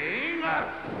leaving,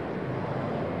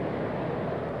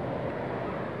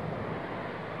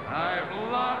 I've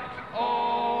locked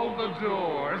all the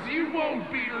doors. You won't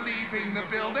be leaving the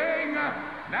building.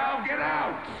 Now get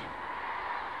out.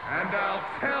 And I'll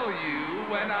tell you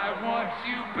when I want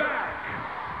you back.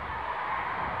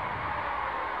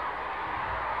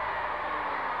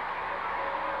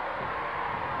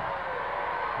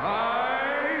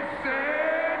 I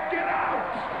said get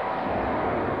out!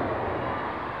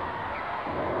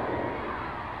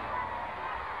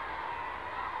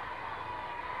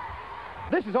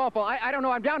 This is awful. I don't know.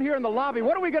 I'm down here in the lobby.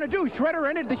 What are we going to do? Shredder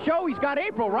ended the show. He's got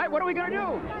April, right? What are we going to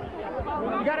do?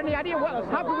 You got any idea?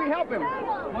 How can we help him?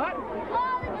 What?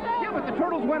 Yeah, but the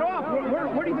turtles went off.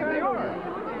 Where do you think they are?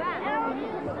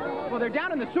 Well, they're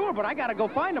down in the sewer, but I got to go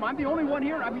find them. I'm the only one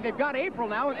here. I mean, they've got April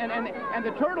now, and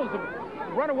the turtles have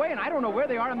run away, and I don't know where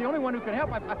they are. I'm the only one who can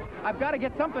help. I've got to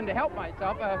get something to help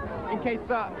myself in case,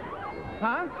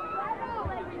 huh?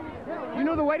 You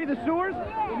know the way to the sewers?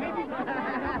 Well, maybe.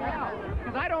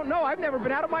 Because I don't know. I've never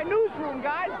been out of my newsroom,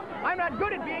 guys. I'm not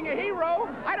good at being a hero.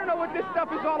 I don't know what this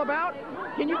stuff is all about.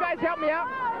 Can you guys help me out?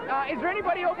 Is there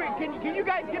anybody over here? Can you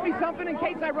guys give me something in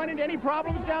case I run into any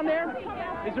problems down there?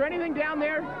 Is there anything down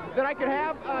there that I could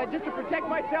have just to protect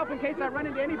myself in case I run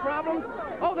into any problems?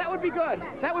 Oh, that would be good.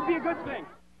 That would be a good thing.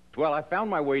 Well, I found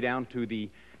my way down to the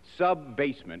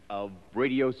sub-basement of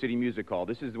Radio City Music Hall.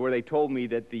 This is where they told me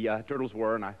that the turtles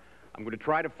were, and I'm going to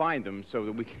try to find them so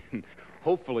that we can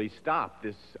hopefully stop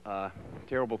this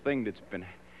terrible thing that's been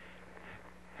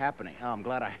happening. Oh, I'm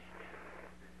glad I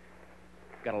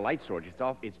got a light switch.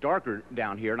 It's darker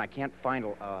down here, and I can't find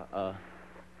a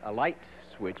light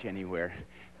switch anywhere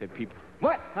that people...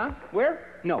 What? Huh?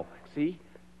 Where? No. See?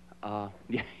 Yeah,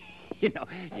 you know,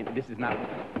 this is not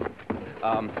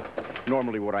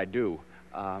normally what I do.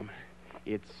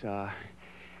 It's a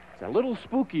little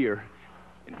spookier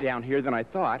down here than I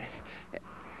thought,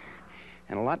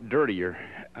 and a lot dirtier.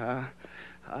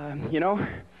 You know,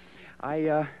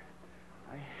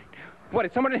 what,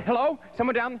 is someone, hello?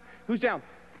 Someone down? Who's down?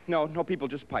 No people,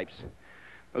 just pipes.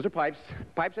 Those are pipes.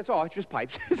 Pipes, that's all, it's just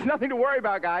pipes. It's nothing to worry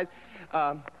about, guys.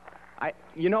 I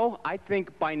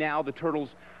think by now the turtles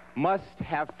must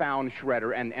have found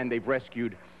Shredder, and they've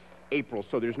rescued April,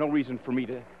 so there's no reason for me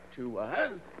to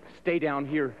stay down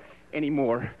here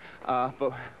anymore.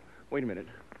 But wait a minute.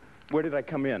 Where did I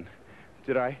come in?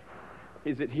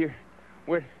 Is it here?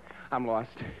 Where? I'm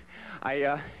lost.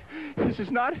 This is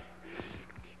not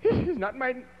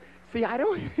my... See, I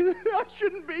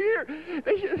shouldn't be here.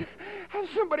 They should have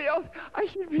somebody else. I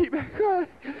should be back on.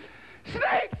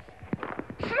 Snakes!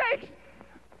 Snakes!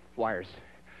 Wires.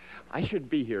 I should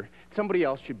be here. Somebody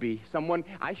else should be.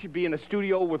 I should be in a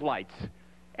studio with lights.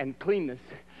 and cleanness.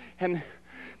 And,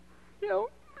 you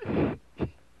know...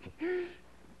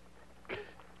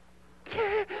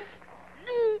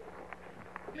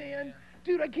 Man,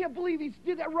 dude, I can't believe he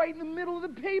did that right in the middle of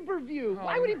the pay-per-view.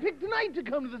 Why would he pick tonight to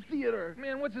come to the theater?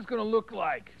 Man, what's this gonna look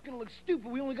like? It's gonna look stupid.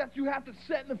 We only got through half the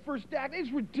set in the first act.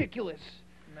 It's ridiculous.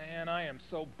 Man, I am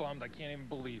so bummed I can't even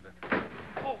believe it.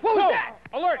 Oh, what was that?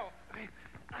 Alert!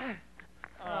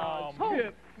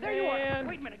 Kip, there you are. man.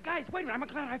 Wait a minute, guys, wait a minute. I'm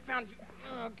glad I found you.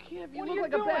 Kip, you What look are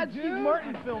like you a bad doing, Steve dude?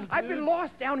 Martin film, I've dude. been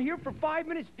lost down here for 5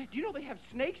 minutes. Do you know they have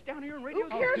snakes down here in radio? Who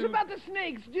cares about the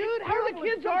snakes, dude? How are the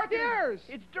kids upstairs?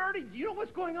 It's dirty. Do you know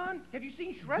what's going on? Have you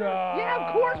seen Shredder? Yeah,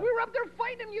 of course. We were up there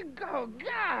fighting him. You go,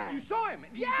 God. You saw him.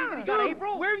 Did you see Yeah. that he got Dude,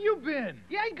 April? Where have you been?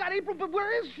 Yeah, he got April, but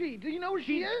where is she? Do you know where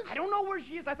she is? I don't know where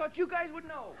she is. I thought you guys would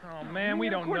know. Oh, man, we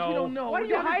don't Of course know. we don't know. What are We're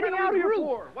you down there hiding trying to out here regroup.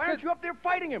 for? Why aren't you up there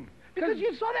fighting him? Because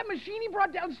you saw that machine he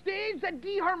brought downstage, that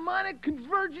D-harmonic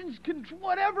convergence,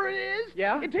 whatever it is.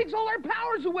 Yeah? It takes all our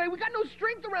powers away. We got no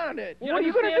strength around it. You What are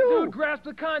you gonna understand, do? Dude, grasp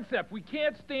the concept. We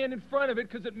can't stand in front of it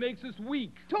because it makes us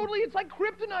weak. Totally, it's like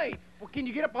kryptonite. Well, can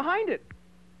you get up behind it?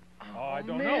 Oh, I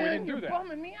don't man, know. We didn't do you're that.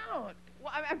 bumming me out.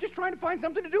 Well, I'm just trying to find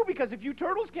something to do because if you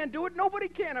turtles can't do it, nobody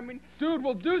can. I mean, Dude,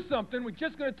 we'll do something. We're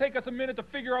just going to take us a minute to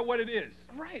figure out what it is.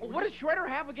 Right. what does Shredder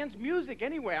have against music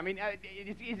anyway? I mean,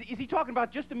 is he talking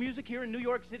about just the music here in New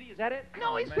York City? Is that it?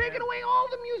 No, he's man. taking away all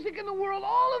the music in the world,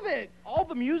 all of it. All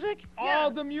the music?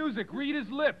 All the music. Read his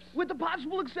lips. With the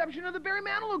possible exception of the Barry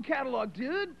Manilow catalog,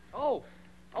 dude. Oh,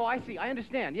 I see. I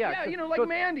understand. Yeah. Yeah, so- you know, like so-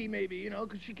 Mandy, maybe, you know,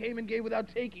 because she came and gave without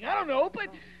taking. I don't know, but,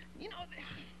 you know...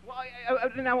 Well,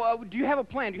 now, do you have a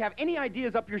plan? Do you have any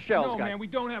ideas up your shelves, No, guys? man, we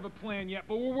don't have a plan yet,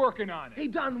 but we're working on it. Hey,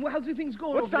 Don, how's the things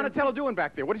going What's over there? Donatello doing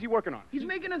back there? What is he working on? He's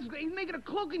making a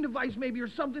cloaking device, maybe, or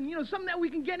something. You know, something that we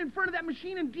can get in front of that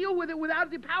machine and deal with it without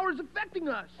the powers affecting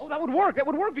us. Oh, that would work. That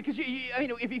would work because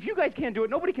if you guys can't do it,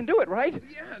 nobody can do it, right?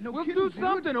 Yeah, no We'll kidding, do dude.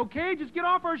 something, okay? Just get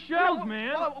off our shelves,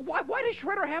 man. Well, why does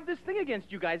Shredder have this thing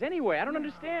against you guys anyway? I don't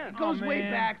understand. It goes Oh, way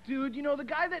man. back, dude. You know, the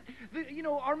guy that,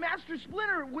 our master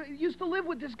Splinter used to live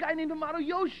with this guy named Yamato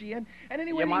Yoshi. And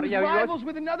anyway, Yamato he was Yoshi? rivals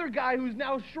with another guy who's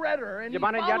now Shredder. And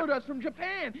Yamato he followed us from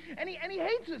Japan. And he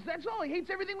hates us. That's all. He hates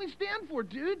everything we stand for,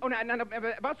 dude. Oh, now,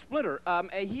 about Splinter,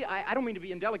 I don't mean to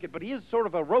be indelicate, but he is sort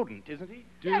of a rodent, isn't he?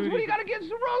 Yeah, that's what you got against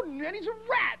the rodent, man. He's a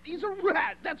rat. He's a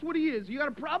rat. That's what he is. You got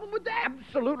a problem with that?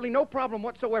 Absolutely no problem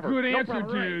whatsoever. Good No answer,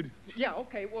 problem, right. dude. Yeah,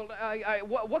 okay, well,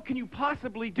 what can you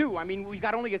possibly do? I mean, we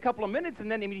got only a couple of minutes,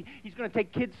 and then he's going to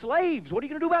take kid slaves. What are you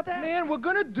going to do about that? Man, we're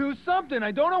going to do something.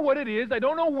 I don't know what it is. I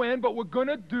don't know when, but we're going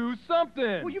to do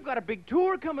something. Well, you've got a big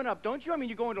tour coming up, don't you? I mean,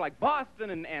 you're going to, like, Boston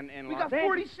and We Los got Angeles.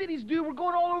 40 cities, dude. We're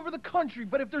going all over the country.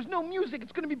 But if there's no music,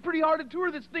 it's going to be pretty hard to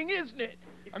tour this thing, isn't it?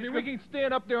 I mean, we can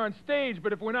stand up there on stage,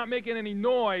 but if we're not making any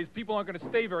noise, people aren't going to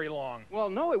stay very long. Well,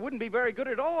 no, it wouldn't be very good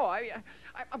at all.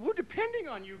 We're depending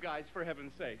on you guys, for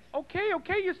heaven's sake. Okay,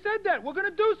 you said that. We're going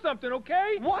to do something,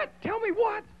 okay? What? Tell me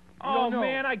what? Oh, No.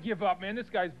 man, I give up, man. This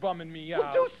guy's bumming me out.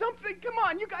 Well, do something. Come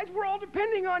on, you guys, we're all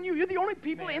depending on you. You're the only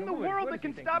people Man, in the what world does that he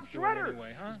can think stop he's doing Shredder.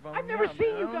 anyway, huh? I've never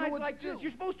seen I you don't know guys what to like this. do.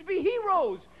 You're supposed to be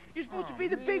heroes. You're supposed to be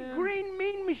the big man. green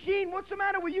mean machine. What's the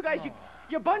matter with you guys?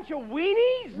 You bunch of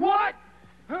weenies? What?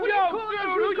 Yo, What are you calling us?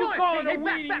 dude, Who's who you calling hey, a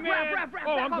weenie, back, man? Rap, Oh, back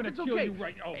I'm off. gonna It's kill okay. you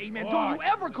right now. Hey, man, Oh, don't you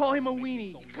ever call him a so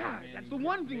weenie. mad, God, man. that's the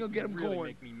one thing that'll get him really going.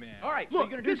 make me mad. All right, so Look,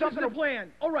 you're going to do this something. is the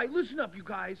plan. All right, listen up, you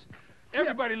guys.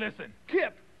 Everybody listen.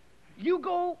 Kip, you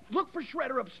go look for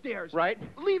Shredder upstairs. Right.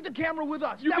 Leave the camera with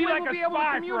us. You that be way like we'll a be able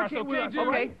spy to for us, communicate with okay, us. dude? all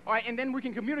right? Okay, all right, and then we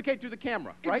can communicate through the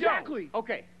camera, right? Exactly.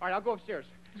 Okay, all right, I'll go upstairs.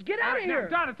 Get out of here.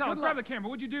 Donatello, Good grab luck. the camera.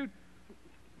 What'd you do?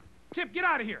 Kip, get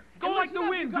out of here. Go And like listen the up,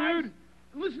 wind, you guys. dude.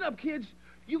 Listen up, kids.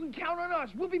 You can count on us.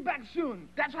 We'll be back soon.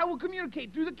 That's how we'll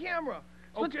communicate, through the camera.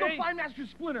 So let's go Okay. find Master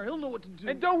Splinter. He'll know what to do.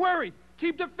 And don't worry.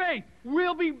 Keep the faith.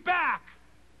 We'll be back.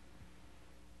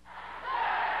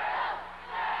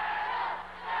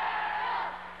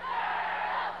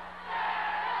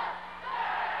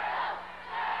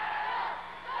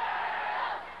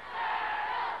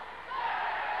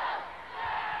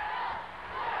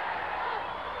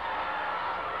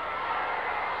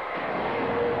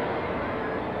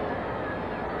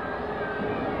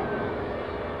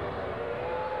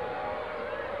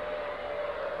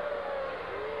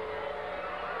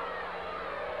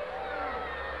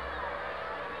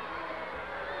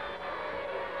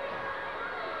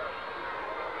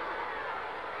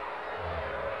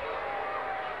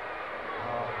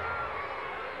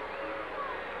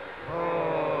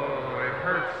 Oh, it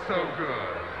hurts so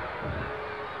good.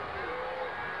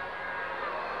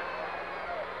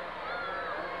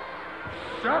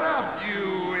 Shut up,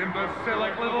 you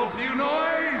imbecilic little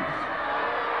bunoids!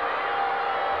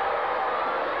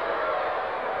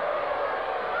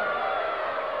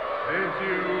 Did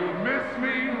you miss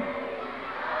me?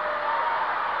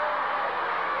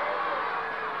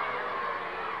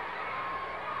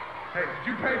 Hey, did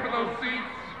you pay for those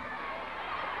seats?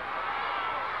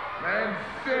 Then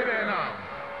sit in them.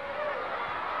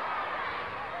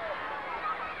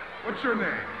 What's your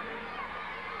name?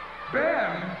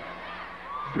 Ben?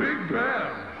 Big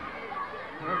Ben.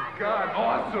 Oh, God,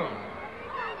 awesome.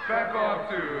 Back off,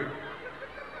 dude.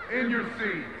 In your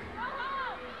seat.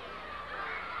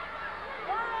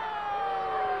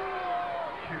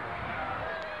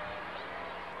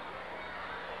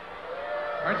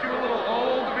 Aren't you a little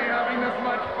old to be having this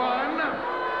much fun?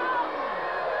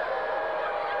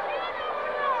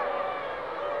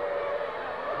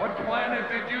 What planet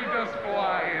did you just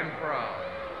fly in from?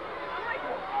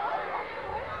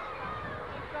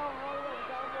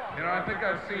 You know, I think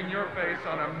I've seen your face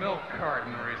on a milk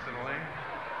carton recently.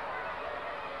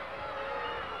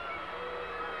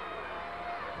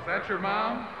 Is that your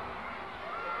mom?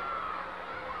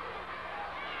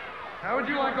 How would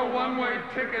you like a one-way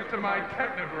ticket to my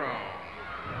Technodrome?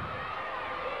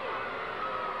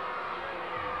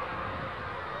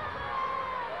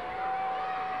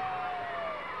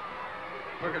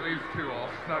 Look at these two all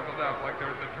snuggled up like they're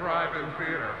at the drive-in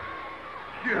theater.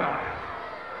 God,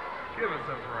 give us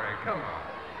a break, come on.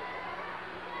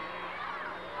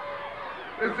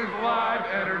 This is live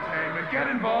entertainment, get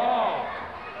involved.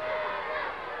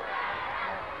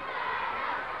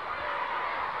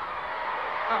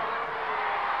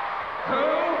 Who?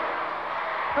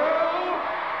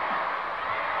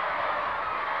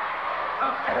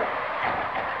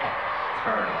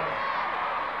 Turtles.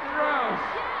 Gross.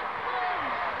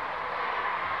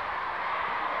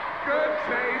 Good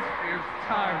taste is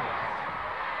timeless.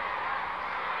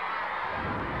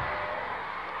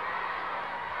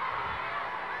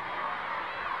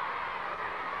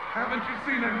 Haven't you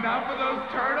seen enough of those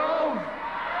turtles?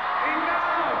 Enough!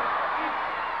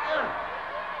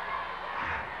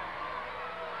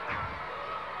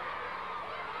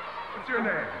 What's your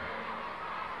name?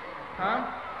 Huh?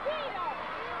 Peter.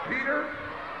 Peter? Is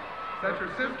that your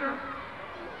sister?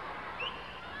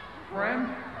 Friend?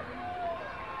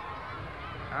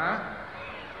 Huh?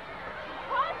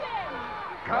 Cousin.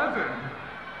 Cousin?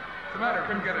 What's the matter?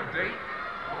 Couldn't get a date?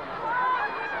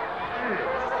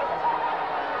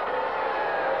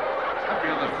 I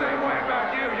feel the same way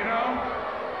about you, you know?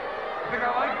 Think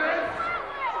I like this?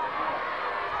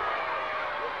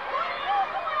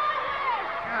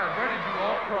 God, where did you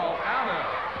all crawl out of?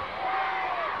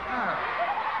 God,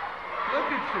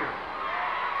 look at you.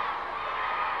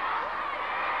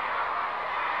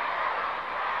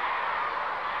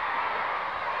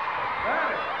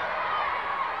 Pathetic.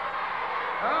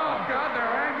 Oh, God,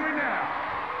 they're angry now.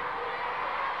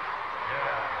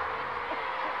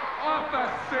 Yeah. Off the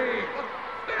seat. Look,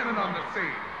 standing on the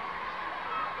seat.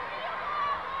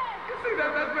 You see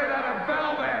that? That's made out of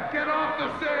velvet. Get off the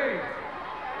seat.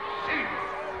 Jeez.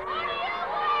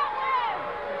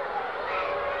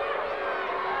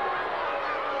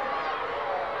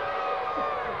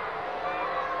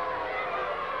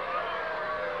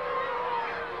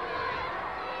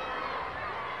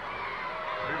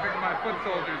 Foot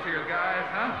soldiers here, guys,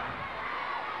 huh?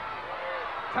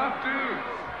 Tough dudes.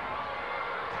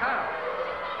 Tough.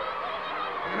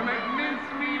 I'm gonna make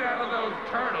mincemeat out of those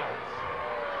turtles.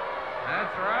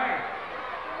 That's right.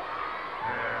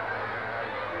 Yeah.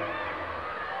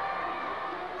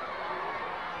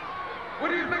 What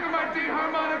do you think of my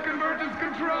D-harmonic convergence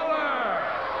controller?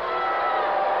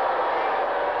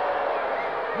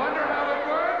 Wonder how it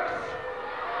works?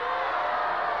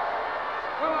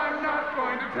 Well, I'm not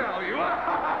going to tell you.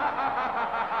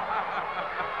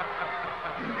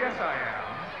 Yes, I am.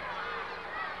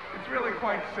 It's really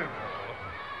quite simple.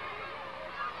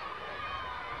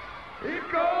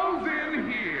 It goes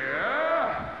in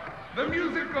here. The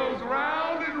music goes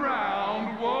round and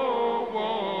round. Whoa,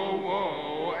 whoa,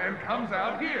 whoa. And comes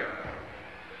out here.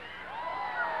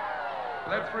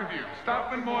 Let's review.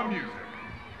 Stop and more music.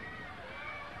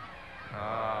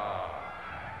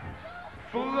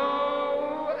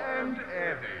 Flow and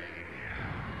eddy.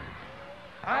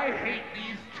 I hate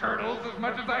these turtles as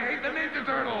much as I hate the Ninja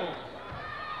Turtles.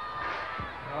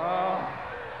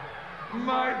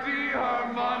 My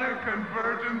D-harmonic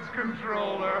convergence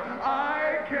controller.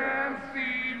 I can't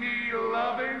see me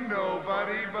loving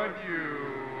nobody but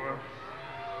you.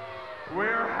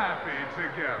 We're happy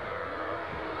together.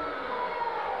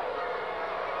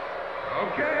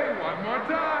 Okay, one more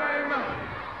time.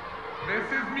 This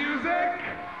is music.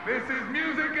 This is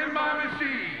music in my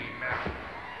machine.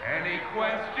 Any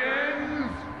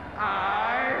questions?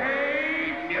 I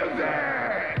hate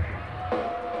music.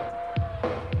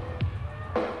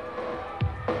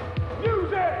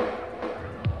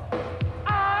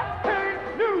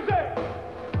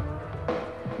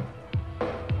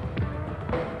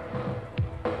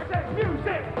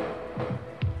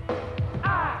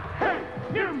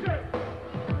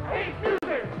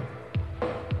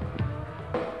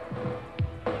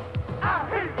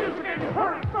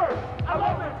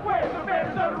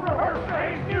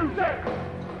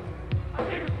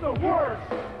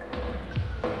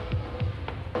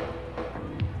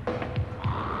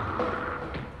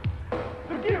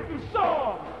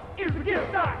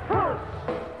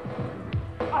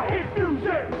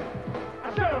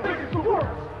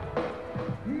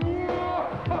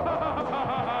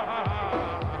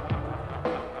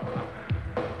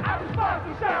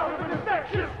 That's the sound of an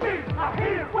infectious beat. I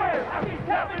hate it when I keep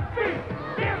tapping feet.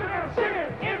 Dancing and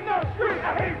singing in the street.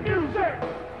 I hate music.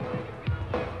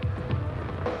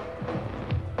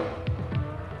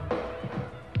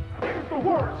 I think it's the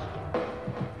worst.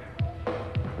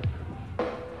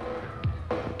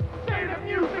 Say that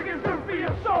music is good for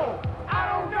your soul. I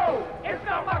don't know. It's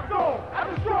not my goal. I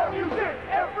destroy music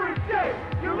every day.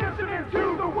 You're listening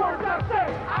to the words I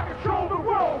say. I control the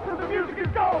world because the music is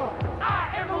gone.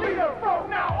 I am the leader from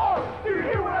now on. Do you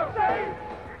hear what I'm saying?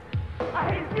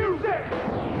 I hate music.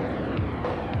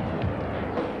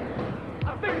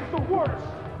 I think it's the worst.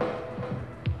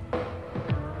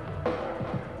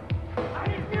 I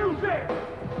hate music.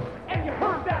 And you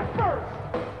heard that first.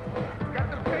 Got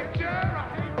the picture? I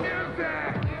hate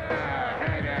music. Yeah,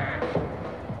 hate it.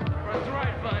 That's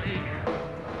right, buddy.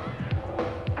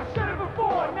 I said it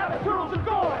before, now the turtles are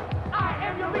gone. I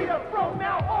am your leader from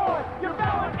now on. You're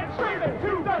bowing and screaming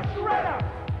to the shredder.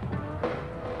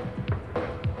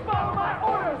 Follow my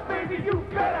orders, baby, you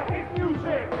better hate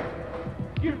music.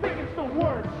 You think it's the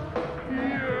worst?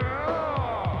 Yeah.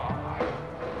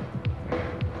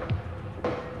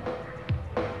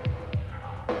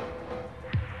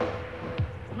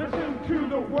 Listen to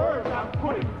the words I'm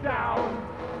putting down.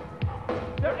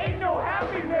 There ain't no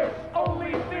happiness,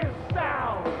 only this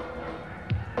sound.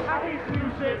 I hate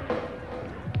music.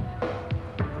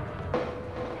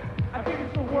 I think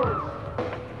it's the worst.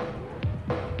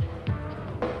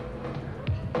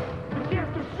 The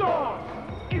gift of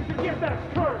song is the gift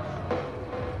that's cursed.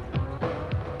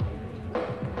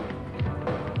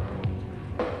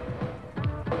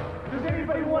 Does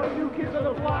anybody want a New Kids on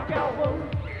the Block album?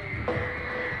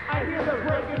 I hear they're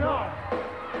breaking up.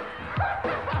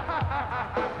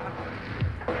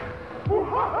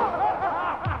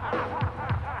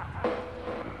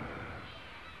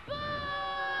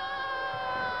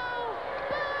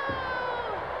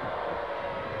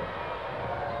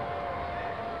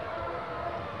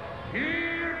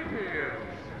 Here it is.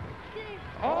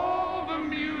 All the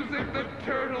music the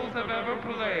Turtles have ever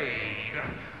played.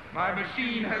 My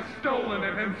machine has stolen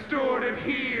it and stored it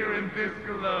here in this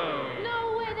globe.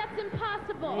 No way, that's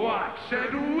impossible. Watch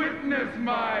and witness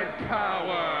my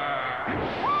power.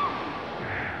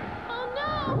 Oh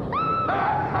no!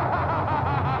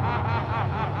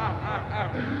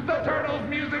 The Turtles'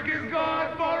 music is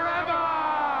gone forever!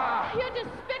 You're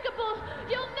despicable.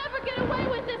 You'll never get away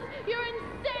with this. You're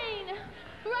insane,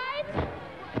 right?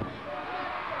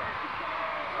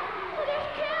 Oh, there's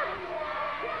Kim.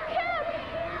 Kim.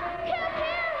 Kim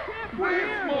here.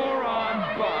 This moron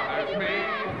bothers me.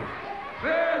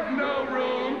 There's no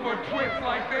room for twists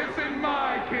like this in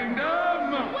my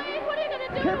kingdom. Wait, what are you gonna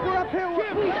do? Kip, we're up here.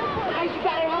 Please. I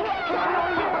got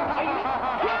it.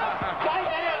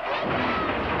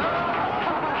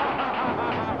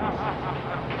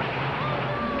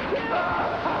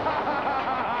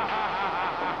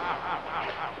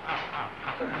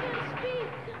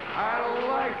 I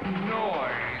like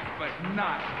noise, but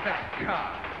not that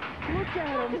kind. Look at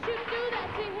How him. could you do that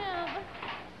to him?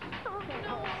 Oh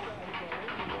no.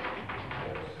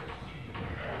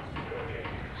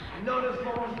 Not as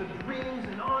long as the dreams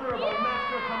and honor of our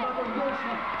master Kamado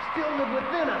Yoshi still live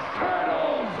within us.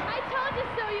 Turtles! I told you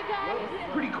so, you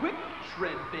guys. Pretty quick,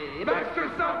 Shred Babe.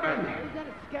 Master something! Is that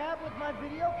a scab with my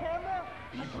video camera?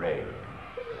 Be brave.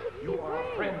 You are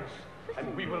our friends,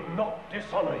 and we will not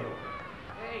dishonor you.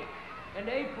 Hey, and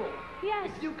April.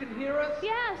 Yes. If you can hear us,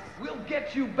 Yes. we'll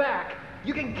get you back.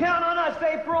 You can count on us,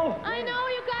 April. I know,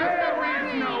 you guys. There but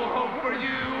is hurry. no hope for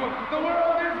you! The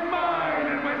world is mine,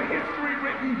 and when history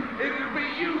written, it'll be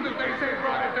you that they say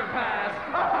brought it to pass!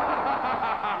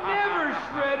 Never,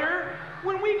 Shredder.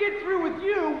 When we get through with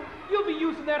you, you'll be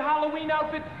using that Halloween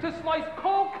outfit to slice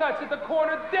cold cuts at the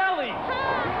corner deli.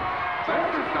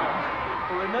 Master something!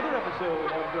 For another episode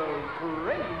of those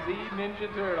crazy Ninja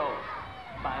Turtles.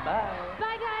 Bye-bye.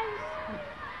 Bye, guys.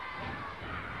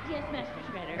 Yes, Master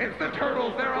Shredder. It's the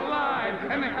Turtles, they're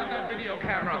alive, and they have that video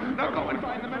camera. Now go and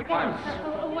find them at once!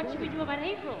 What should we do about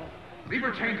April? Leave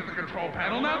her chained to the control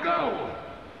panel, now go!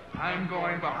 I'm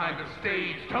going behind the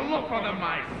stage to look for them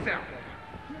myself.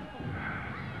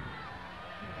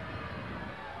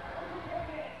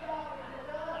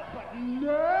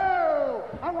 No!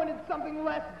 I wanted something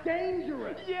less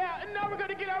dangerous. Yeah, and now we're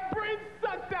gonna get our brains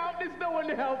sucked out. There's no one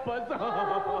to help us. Don't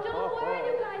worry,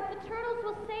 you guys. The turtles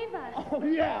will save us. Oh,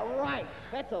 yeah, right.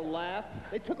 That's a laugh.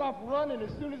 They took off running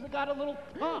as soon as it got a little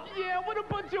tough. Yeah, what a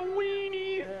bunch of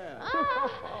weenies.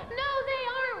 No, they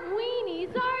aren't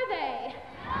weenies, are they?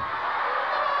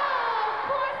 Oh, of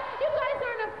course. You guys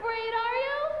aren't afraid, are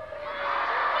you?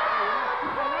 No,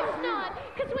 of course not.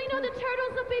 Because we know the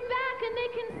turtles will be back and they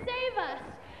can save us.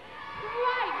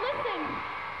 Right, listen.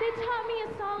 They taught me a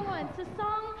song once, a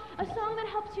song that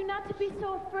helps you not to be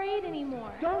so afraid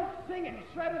anymore. Don't sing it.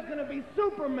 Shredder's gonna be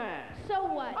Superman. So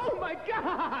what? Oh my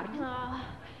God!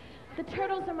 The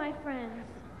turtles are my friends,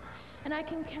 and I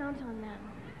can count on them.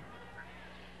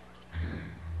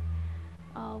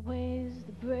 Always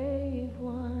the brave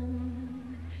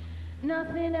one.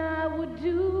 Nothing I would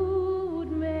do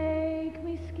would make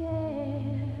me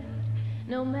scared.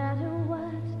 No matter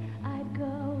what, I'd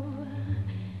go.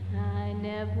 I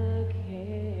never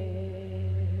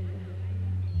cared.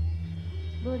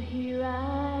 But here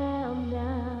I am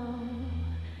now,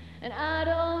 and I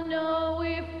don't know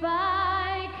if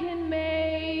I can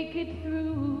make it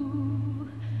through.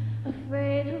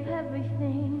 Afraid of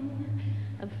everything,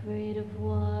 afraid of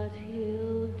what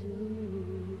he'll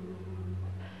do.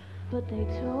 But they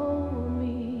told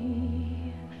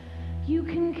me you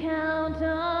can count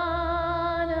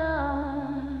on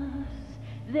us.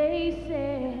 They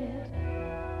said,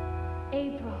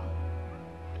 April,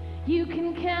 you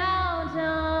can count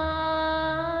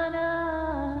on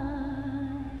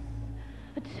us.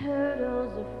 A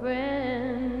turtle's a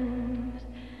friend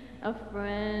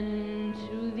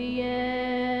to the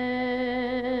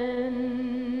end.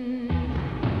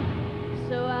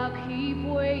 So I'll keep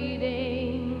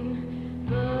waiting,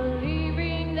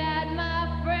 believing that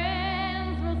my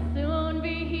friends will soon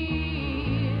be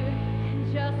here.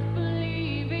 And just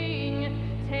believing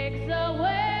takes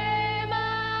away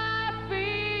my fear.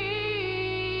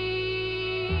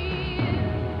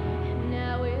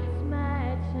 Now it's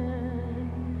my turn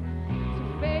to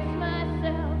face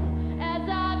myself as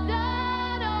I've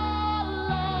done all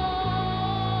along.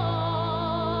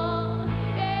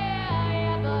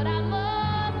 Yeah, but I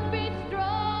must be strong.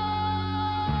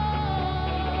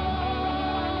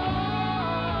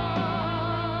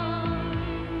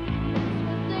 That's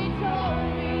what they told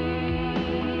me.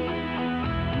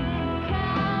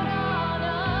 Count on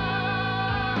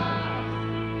us.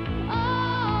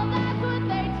 Oh, that's what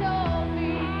they told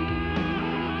me.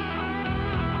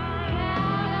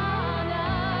 Count on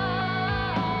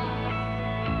us.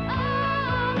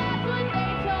 Oh, that's what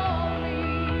they told me.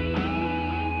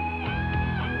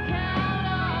 Count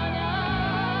on us.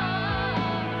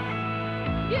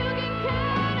 You can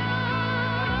count on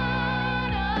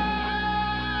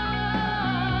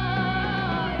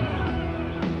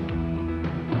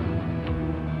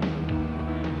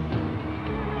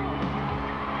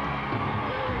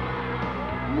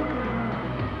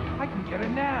I can get it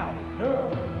now.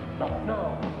 No, not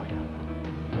now, Fire.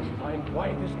 Let's find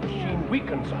why this machine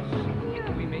weakens us.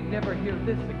 We may never hear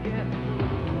this again.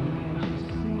 She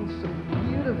sings so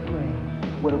beautifully.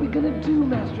 What are we gonna do,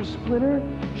 Master Splinter?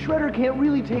 Shredder can't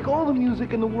really take all the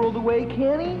music in the world away,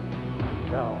 can he?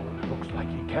 Now, looks like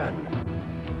he can.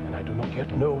 And I do not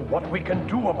yet know what we can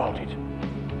do about it.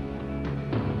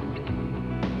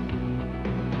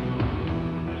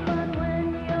 But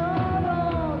when you're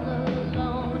all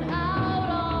alone, out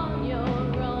on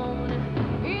your own,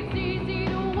 it's easy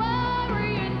to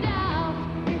worry and doubt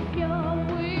if you're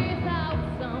without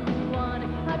someone,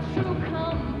 a true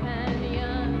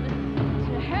companion,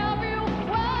 to help you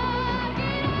work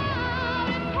it out.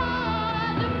 It's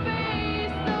hard to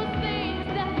face those things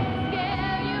that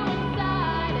scare you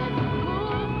inside as you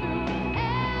move through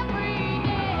every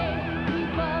day.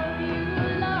 People you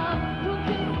love who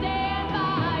can stand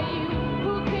by you,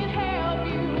 who can help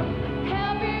you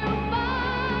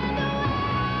find the way.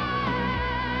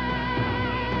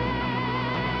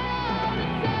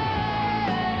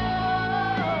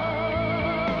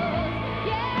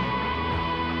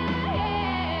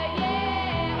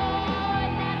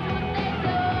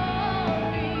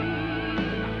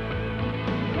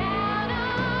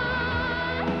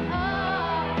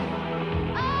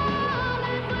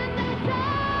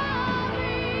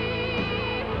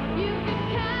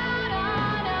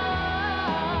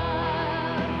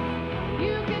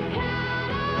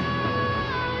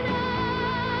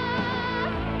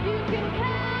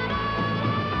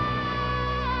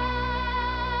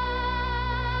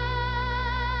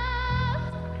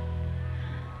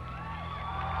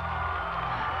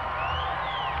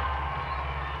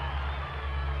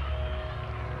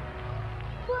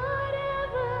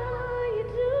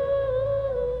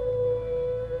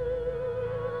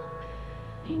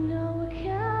 You know we're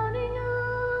counting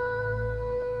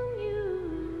on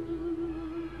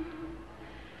you.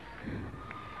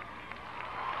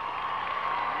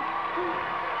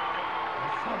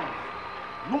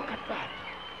 Look at that.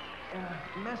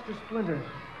 Master Splinter,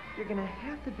 you're gonna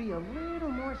have to be a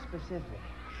little more specific.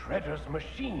 Shredder's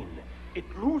machine. It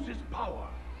loses power.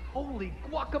 Holy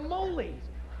guacamole!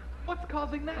 What's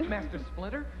causing that, Master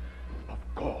Splinter? Of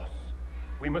course.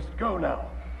 We must go now,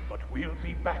 but we'll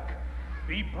be back.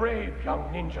 Be brave, young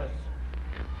ninjas.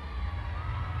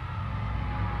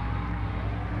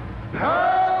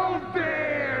 How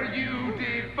dare you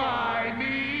defy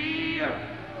me?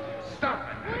 Stop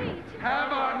it.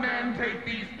 Have our men take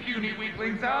these puny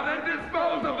weaklings out and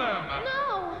dispose of them.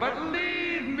 No. But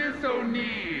leave Miss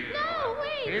O'Neill. No,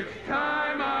 wait. It's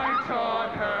time I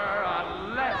taught her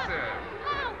a lesson.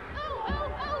 Ow, ow,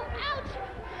 ow, ow, ouch.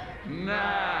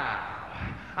 Now,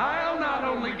 I'll not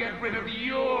only get rid of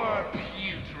your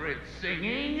putrid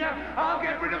singing, I'll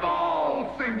get rid of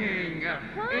all singing,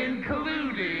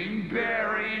 including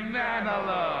Barry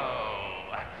Manilow.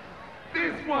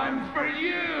 This one's for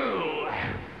you.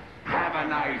 Have a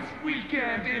nice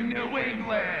weekend in New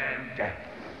England.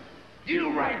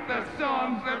 You write the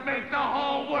songs that make the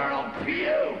whole world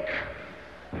puke.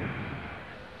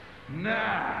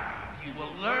 Now, you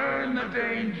will learn the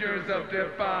dangers of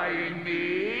defying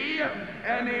me.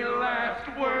 Any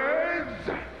last words?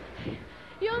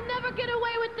 You'll never get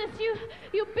away with this,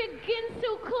 you big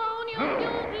Ginsu clone. You,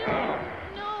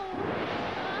 no.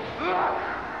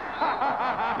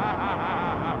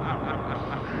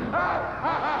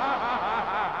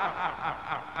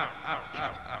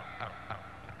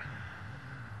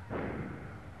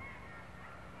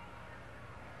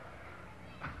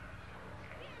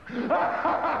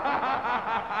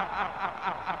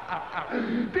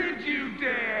 Did you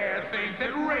dare think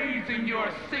that raising your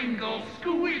single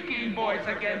squeaking voice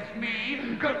against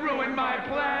me could ruin my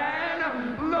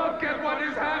plan? Look at what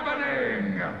is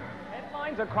happening!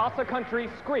 Headlines across the country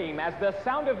scream as the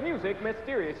sound of music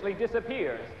mysteriously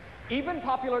disappears. Even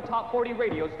popular top 40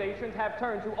 radio stations have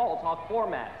turned to all-talk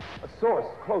format. A source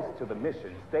close to the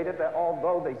mission stated that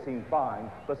although they seem fine,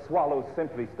 the swallows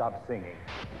simply stopped singing.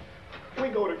 We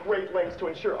go to great lengths to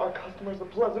ensure our customers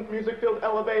have pleasant music-filled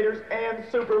elevators and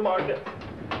supermarkets.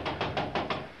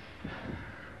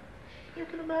 You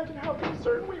can imagine how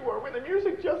concerned we were when the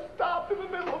music just stopped in the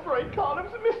middle of Ray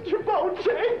Condoms and Mr.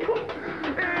 Bojangles.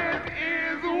 It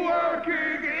is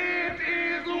working! It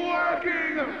is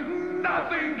working!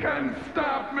 Nothing can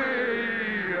stop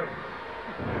me!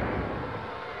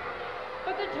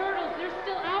 But the turtles, they're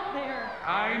still out there.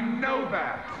 I know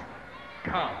that.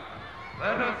 Come,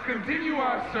 let us continue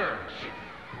our search.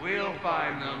 We'll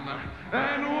find them.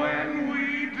 And when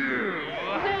we do...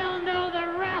 They'll know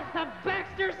the wrath of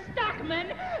Baxter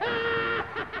Stockman.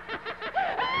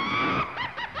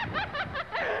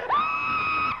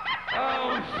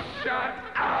 Oh, shut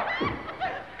up!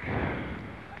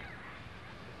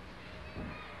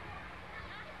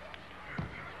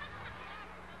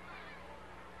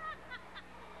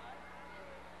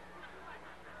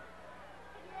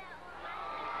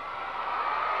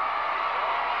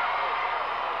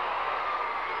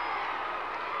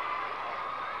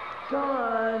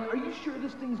 Don, are you sure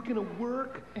this thing's gonna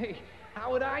work? Hey,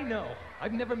 how would I know?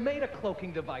 I've never made a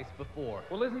cloaking device before.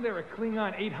 Well, isn't there a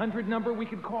Klingon 800 number we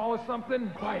could call or something?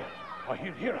 Quiet, or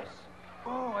he'll hear us.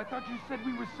 Oh, I thought you said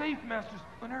we were safe, Master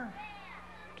Splinter.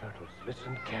 Turtles,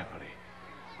 listen carefully.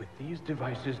 With these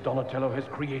devices Donatello has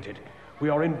created, we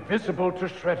are invisible to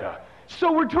Shredder.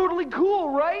 So we're totally cool,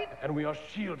 right? And we are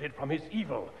shielded from his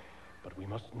evil. But we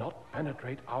must not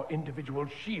penetrate our individual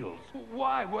shields.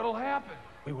 Why? What'll happen?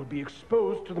 We will be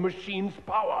exposed to the machine's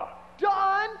power.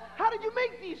 Don, how did you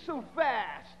make these so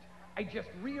fast? I just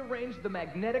rearranged the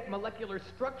magnetic molecular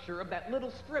structure of that little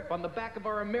strip on the back of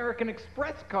our American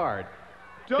Express card.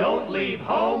 Don't leave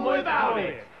home without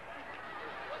it.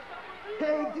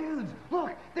 Hey, dudes,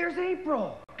 look, there's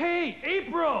April. Hey,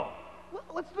 April!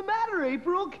 What's the matter,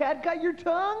 April? Cat got your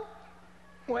tongue?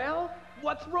 Well,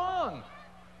 what's wrong?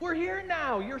 We're here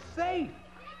now. You're safe.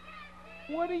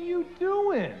 What are you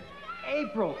doing?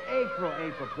 April,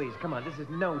 please, come on. This is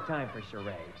no time for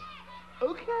charades.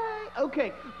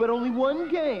 Okay, but only one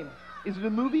game. Is it a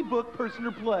movie, book, person,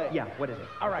 or play? Yeah, what is it?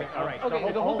 All right.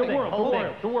 Okay, The world.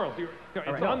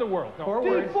 It's on the world. No. 4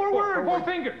 Dude, words. 4 words. 4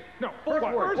 fingers. No, First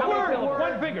word.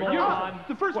 One finger. You.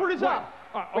 The first word is up.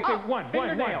 Okay, one.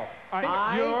 Fingernail.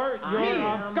 You're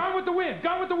Gone with the Wind.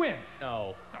 Gone with the Wind.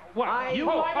 No. What?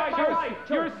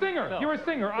 You're a singer. No. You're a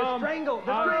singer. The Strangler.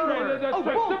 Oh,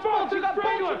 The Boston you got bolts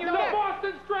Strangler. in your The neck.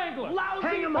 Boston Strangler. Lousy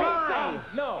Hang 'em pizza. high.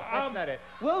 No, that's not it.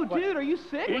 Whoa, dude, are you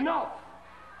sick? Enough!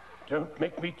 Don't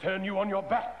make me turn you on your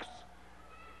backs.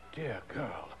 Dear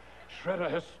girl, Shredder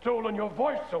has stolen your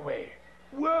voice away.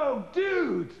 Whoa,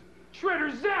 dudes!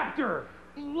 Shredder zapped her!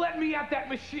 Let me at that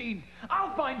machine.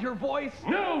 I'll find your voice.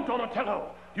 No,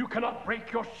 Donatello! You cannot break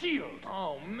your shield.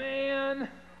 Oh, man.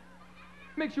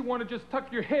 Makes you want to just tuck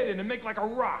your head in and make like a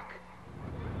rock.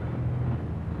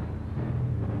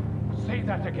 Say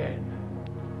that again.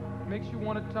 Makes you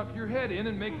want to tuck your head in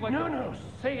and make like No,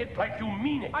 say it like you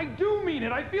mean it. I do mean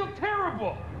it. I feel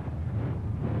terrible.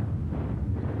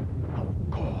 Of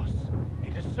course.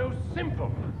 It is so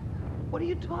simple. What are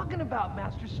you talking about,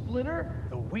 Master Splinter?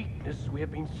 The weakness we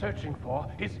have been searching for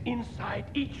is inside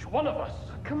each one of us.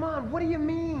 Come on, what do you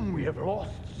mean? We have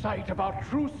lost sight of our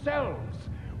true selves.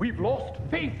 We've lost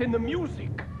faith in the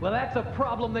music. Well, that's a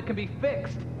problem that can be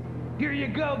fixed. Here you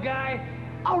go, guy.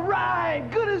 All right,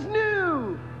 good as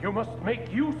new. You must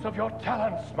make use of your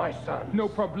talents, my son. No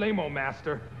problemo,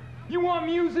 Master. You want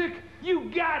music?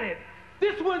 You got it.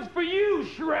 This one's for you,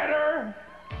 Shredder.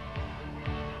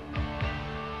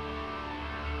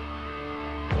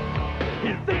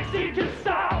 He thinks he can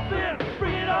stop it,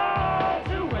 bring it all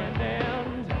to an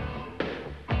end.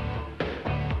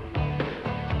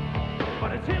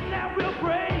 But it's him that will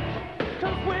break,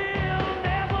 'cause we'll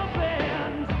never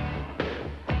bend.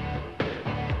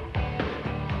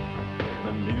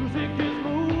 The music is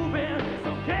moving,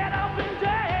 so get up and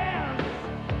dance.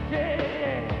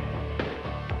 Yeah.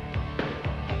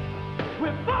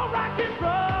 We're four rockin'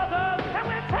 brothers, and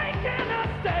we're taking a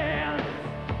stand.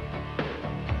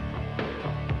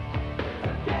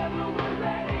 Together we're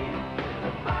ready to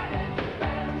fight and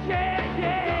defend. Yeah,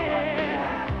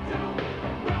 yeah.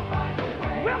 We'll find a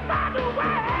way. We'll find a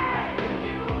way.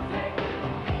 Music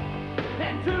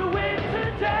and do it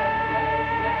today.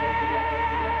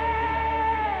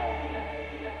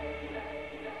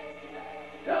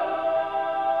 No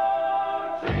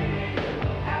trees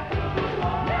after the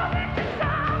war. Music is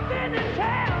something that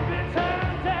can't be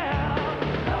turned down.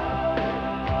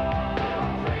 No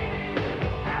trees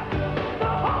after the war.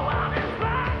 The whole world is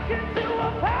rocking to a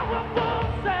powerful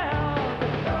sound.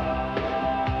 No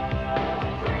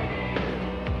trees.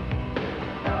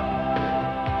 No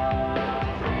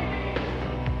trees.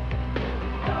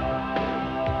 No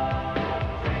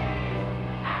trees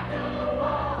after the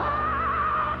war.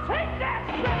 Take that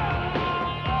shredder.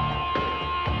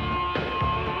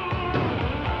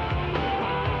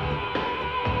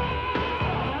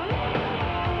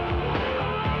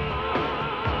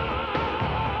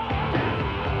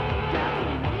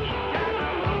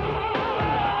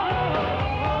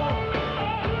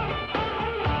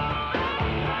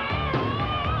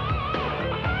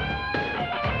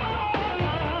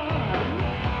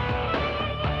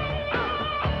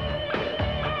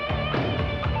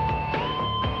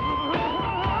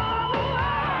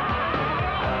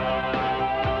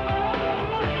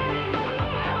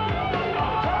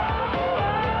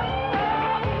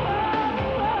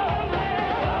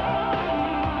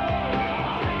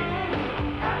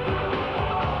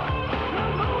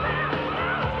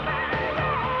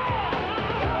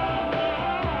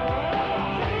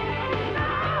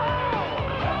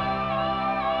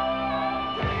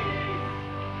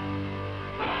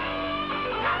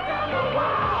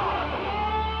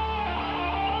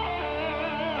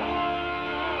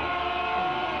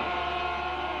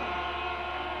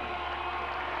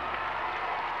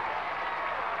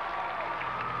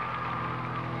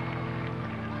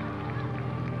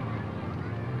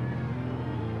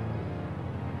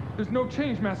 There's no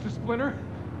change, Master Splinter.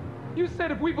 You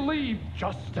said if we believe.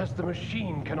 Just as the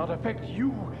machine cannot affect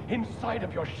you inside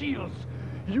of your shields,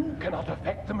 you cannot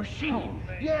affect the machine.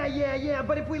 Yeah,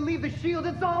 but if we leave the shield,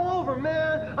 it's all over,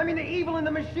 man. I mean, the evil in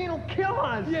the machine will kill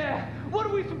us. Yeah, what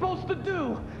are we supposed to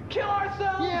do? Kill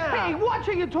ourselves? Yeah. Hey, watch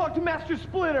how you talk to Master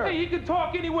Splinter. Hey, he can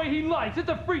talk any way he likes. It's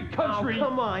a free country. Oh,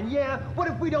 come on, yeah? What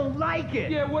if we don't like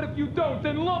it? Yeah, what if you don't?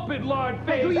 Then lump it, lard face.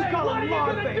 Hey, who you Hey, calling what are you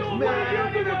lard gonna face, do? man? What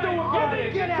are you gonna do about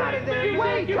it? Get out of there. Music,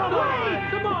 Wait, come on. wait.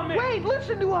 Come on, man. Wait,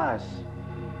 listen to us.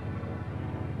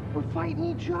 We're fighting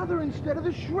each other instead of the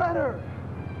Shredder.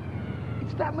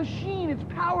 It's that machine. Its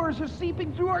powers are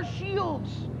seeping through our shields.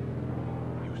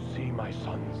 You see, my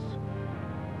sons,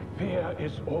 fear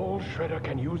is all Shredder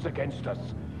can use against us.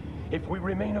 If we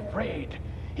remain afraid,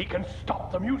 he can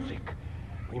stop the music.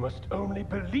 We must only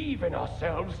believe in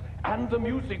ourselves and the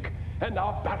music, and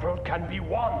our battle can be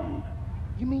won.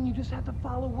 You mean you just have to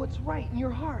follow what's right in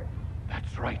your heart?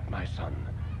 That's right, my son.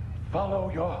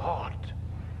 Follow your heart.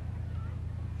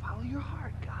 Follow your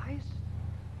heart, guys.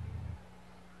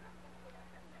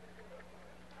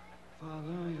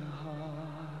 Follow your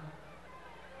heart.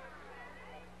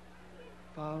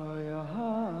 Follow your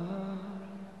heart.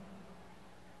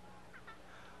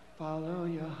 Follow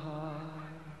your heart.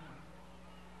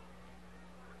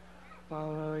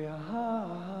 Follow your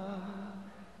heart.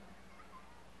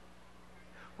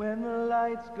 When the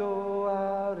lights go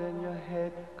out and your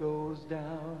head goes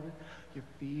down, you're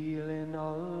feeling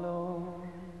all alone.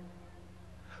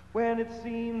 When it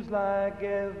seems like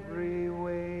every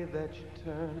way that you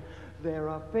turn, there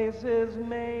are faces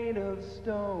made of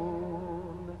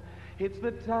stone. It's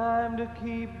the time to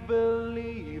keep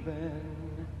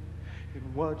believing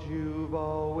in what you've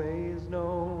always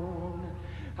known.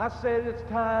 I said it's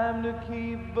time to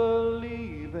keep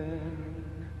believing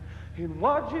in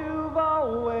what you've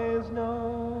always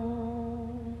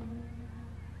known.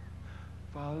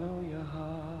 Follow your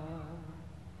heart.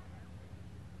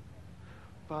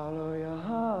 Follow your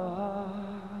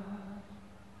heart.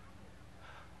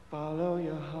 Follow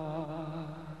your heart.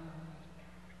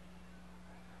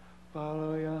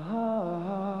 Follow your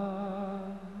heart.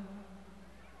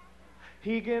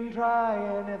 He can try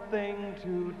anything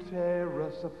to tear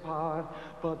us apart,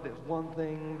 but there's one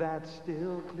thing that's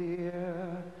still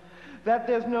clear, that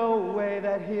there's no way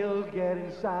that he'll get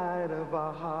inside of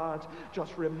our hearts.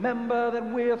 Just remember that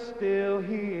we're still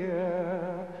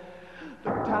here. The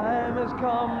time has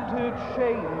come to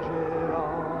change it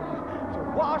all, to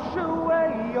wash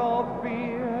away your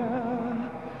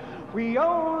fear. We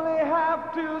only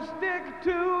have to stick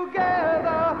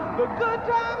together. The good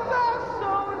times are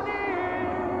so near.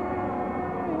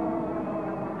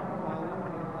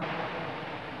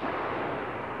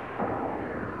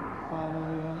 Follow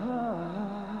your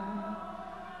heart.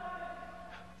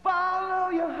 Follow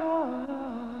your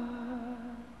heart.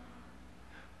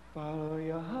 Follow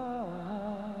your heart.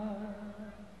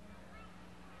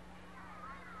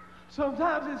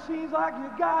 Sometimes it seems like you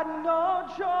got no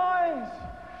choice,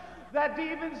 that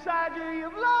deep inside you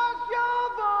you've lost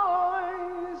your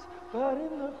voice, but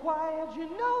in the quiet you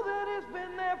know that it's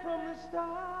been there from the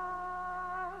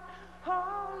start,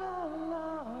 all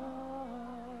along.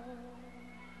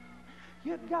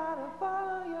 You gotta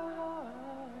follow your heart.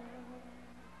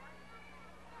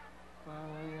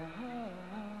 Follow your heart.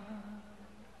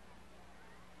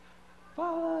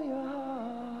 Follow your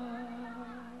heart.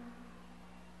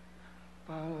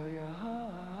 Follow your heart.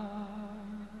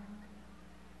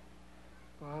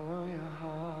 Follow your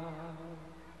heart.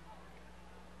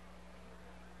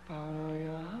 Follow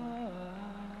your heart.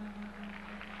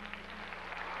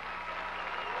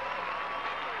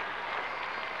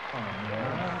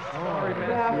 Sorry, man.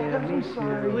 Yeah, I'm me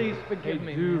sorry. too. Please forgive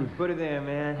me. Dude, man. put it there,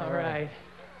 man. All right.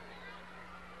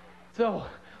 So,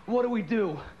 what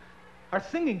do? Our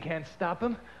singing can't stop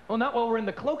him. Well, not while we're in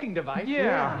the cloaking device.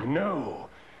 No.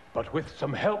 But with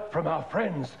some help from our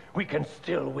friends, we can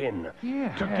still win.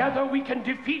 Yeah. Together we can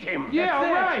defeat him.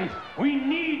 Yeah, right. We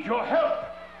need your help.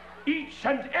 Each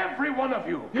and every one of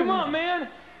you. Come on, man.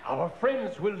 Our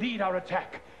friends will lead our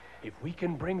attack. If we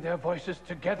can bring their voices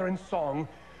together in song,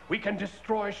 we can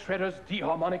destroy Shredder's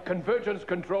deharmonic convergence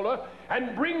controller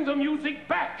and bring the music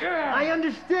back. Yeah. I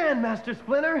understand, Master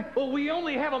Splinter. Well, we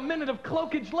only have a minute of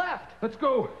cloakage left. Let's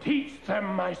go. Teach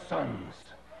them, my sons.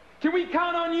 Can we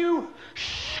count on you?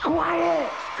 Shh, quiet.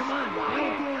 Come on,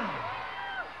 quiet down.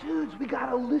 Dudes, we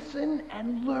gotta listen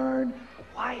and learn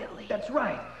quietly. That's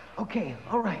right. Okay,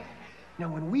 all right. Now,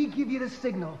 when we give you the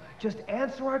signal, just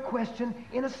answer our question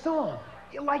in a song,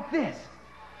 like this.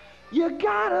 You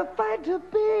gotta fight to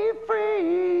be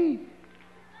free.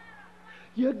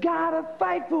 You gotta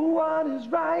fight for what is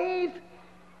right.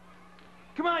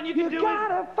 Come on, you can do it. You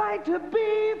gotta fight to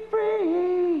be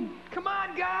free. Come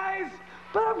on, guys.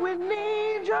 But we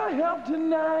need your help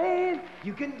tonight.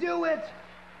 You can do it.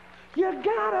 You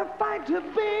gotta fight to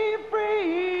be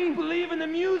free. Believe in the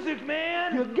music,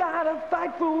 man. You gotta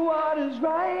fight for what is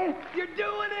right. You're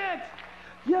doing it.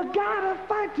 You gotta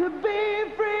fight to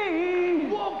be free.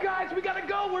 Whoa, guys, we gotta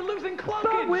go. We're losing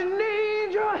cloakage. But we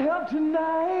need your help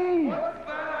tonight. What's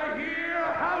that I hear?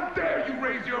 How dare you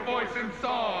raise your voice in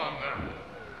song?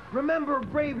 Remember,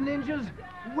 brave ninjas,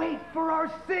 wait for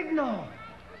our signal.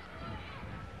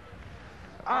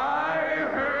 I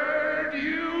heard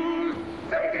you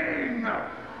singing.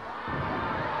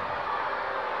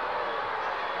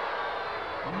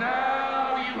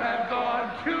 Now you have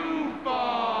gone too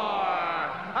far.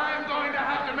 I'm going to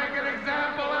have to make an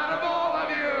example out of all of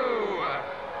you.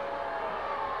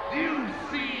 You've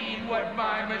seen what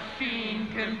my machine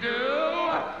can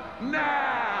do.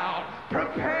 Now,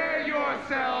 prepare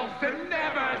yourselves to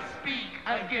never speak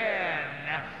again.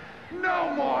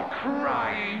 No more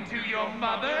crying to your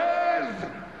mothers.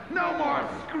 No more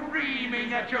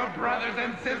screaming at your brothers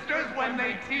and sisters when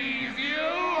they tease you.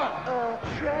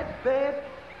 Shred, babe,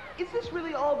 is this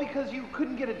really all because you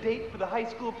couldn't get a date for the high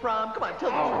school prom? Come on,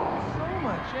 tell me. So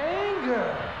much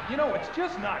anger. You know, it's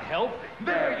just not healthy.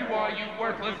 There you are, you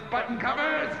worthless button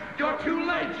covers. You're too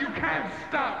late. You can't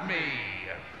stop me.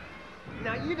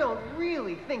 Now, you don't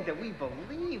really think that we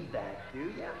believe that, do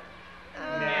you?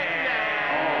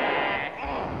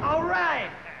 All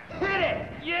right, Hit it!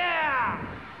 Yeah!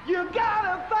 You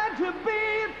gotta fight to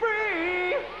be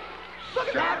free! Look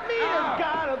at that meter! up!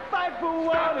 Gotta fight for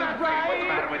what Stop is that thing! right! What's the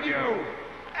matter with you?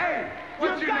 Hey,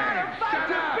 what's you your gotta name? fight Shut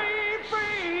to up! be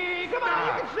free! Come on,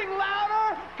 you Stop. can sing louder!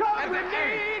 Cause That's we it.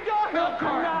 need your Bill help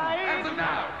Carter, tonight! that's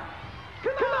enough!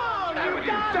 Come on, That you with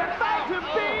you. gotta Shut fight up. to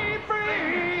be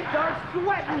free! Start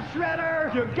sweating,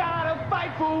 Shredder! You gotta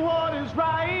fight for what is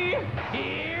right!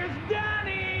 Here's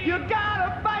Donnie! You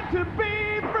gotta fight to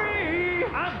be free!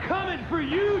 I'm coming for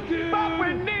you, dude! But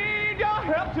we need your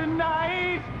help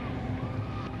tonight!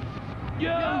 Yo,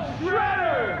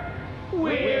 Shredder!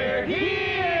 We're here!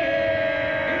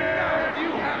 Enough!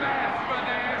 You have asked for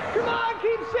this! Come on,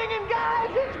 keep singing, guys!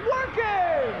 It's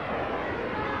working!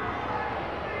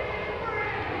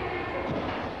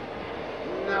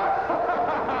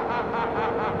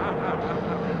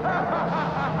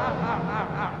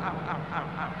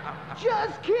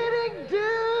 Just kidding,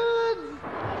 dudes!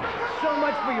 So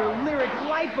much for your lyric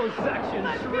liposuction,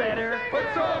 Shredder. Foot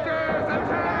soldiers,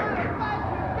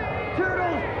 attack!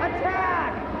 Turtles,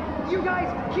 attack! You guys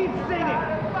keep singing.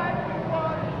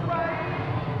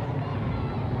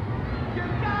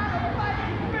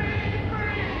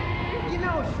 You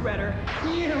know, Shredder,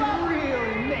 you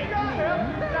really make me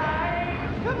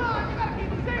mad. Come on, you gotta keep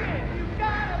singing! You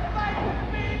gotta fight to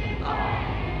be free!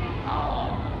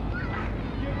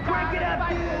 Crank it up,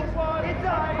 dudes! It's a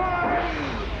party!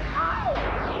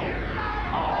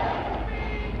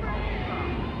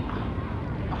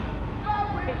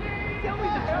 Tell me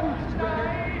the truth, Shredder.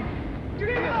 You're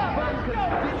gonna get buzzed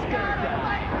because Disco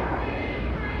died.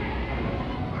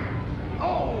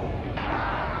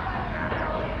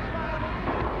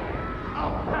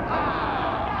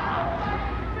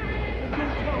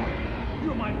 Don't tell me.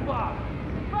 You're my father.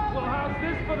 Well, how's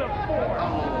this for the force?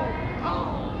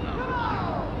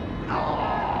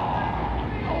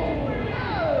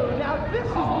 Oh, now this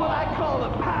is what I call a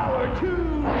power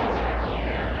tune!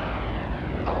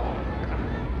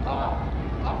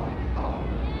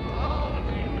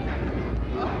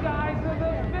 You guys are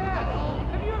the best.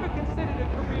 Have you ever considered a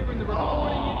career in the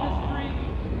recording industry?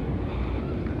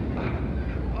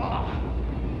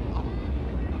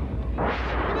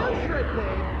 You know, Shred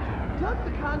Thing, dug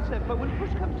the concept, but when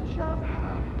push comes to shove,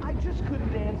 I just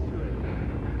couldn't dance to it.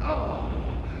 Oh,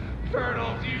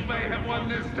 Turtles, you may have won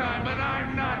this time, but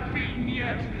I'm not beaten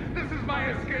yet. This is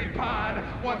my escape pod.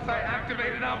 Once I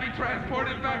activate it, I'll be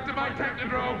transported back to my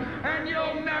Technodrome, and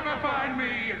you'll never find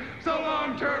me. So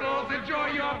long, Turtles. Enjoy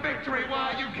your victory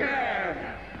while you can.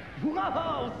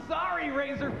 Whoa, sorry,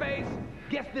 Razorface.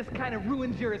 Guess this kind of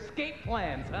ruins your escape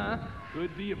plans, huh?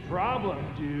 Could be a problem,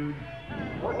 dude.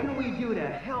 What can we do to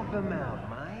help him out,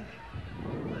 Mike?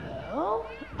 Well,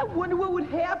 I wonder what would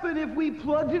happen if we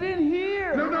plugged it in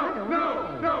here.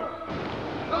 No.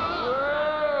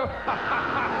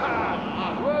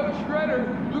 Whoa,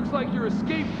 Shredder. Looks like your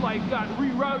escape flight got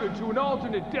rerouted to an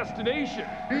alternate destination.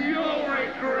 You'll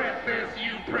regret this,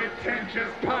 you pretentious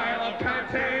pile of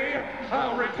pate.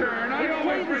 I'll return. I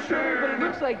always But it return.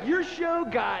 looks like your show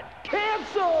got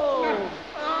canceled!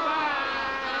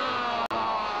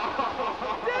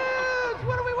 Dudes,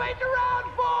 what are we waiting around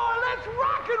for? Let's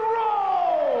rock and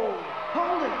roll!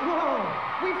 Hold it, whoa!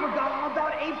 We forgot all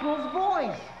about April's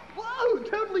voice. Whoa,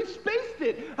 totally spaced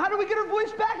it. How do we get her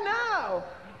voice back now?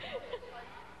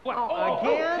 What?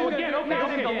 Again? Again, okay, Not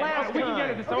okay. the last We can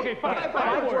get time. it. Okay, fine.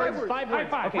 Five words. High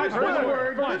five. Okay, First first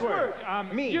word. First word.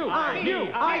 Me. You.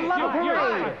 I love a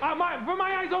parade. For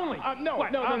my eyes only. No.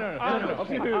 What?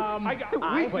 Okay. I got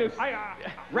Witness. I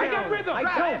got rhythm. I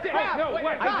don't.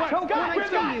 I choke when I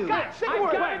see you.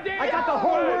 I got the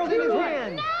whole world in his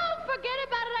hands. No, forget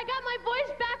about it. I got my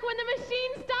voice back when the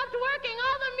machine stopped working.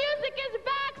 All the music is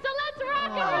back, so let's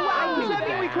rock and roll. Wow, does that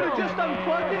mean we could have just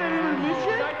unplugged it at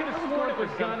intermission? I could have sworn it was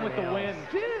Gone with the Wind.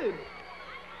 Dude.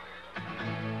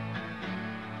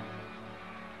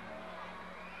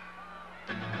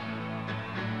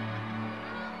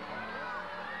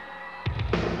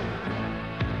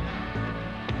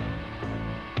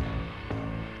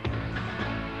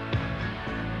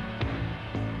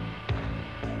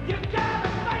 You gotta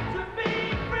fight to be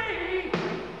free.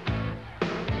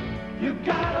 You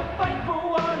gotta fight for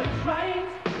what is right.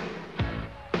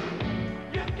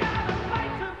 You gotta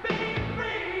fight to be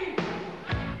free.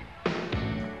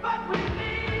 But we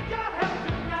need your help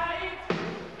tonight.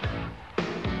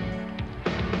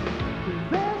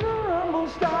 There's a rumble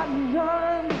starting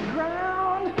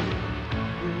underground.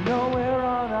 You know we're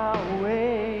on our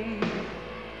way.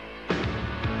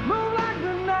 Move like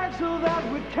the night so that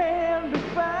we can be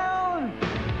found.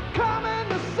 Coming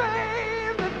to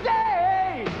save the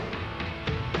day.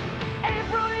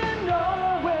 April, you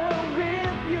know we're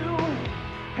with you.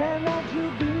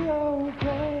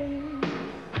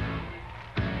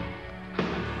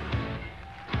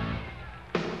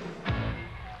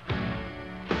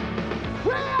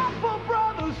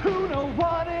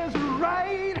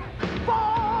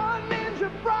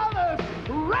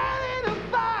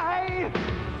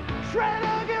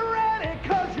 Better get ready,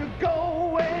 'cause you're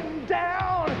going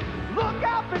down. Look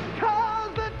out because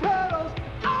the turtles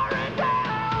are in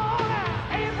town.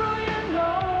 April, you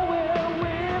know we're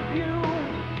with you,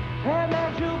 and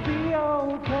that you'll be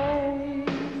okay.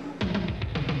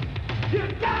 You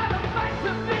gotta fight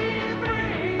to be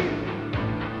free.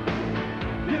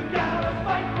 You gotta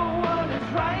fight for what is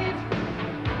right.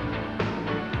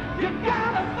 You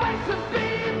gotta fight to be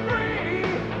free.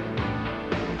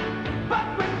 But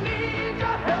we need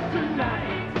your help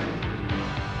tonight.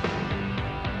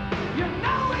 You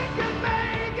know we can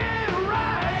make it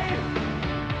right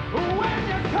when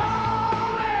you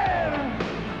call it.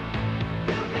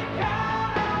 You can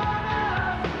count on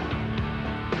us.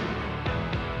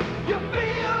 You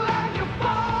feel like you're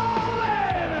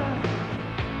falling.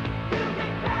 You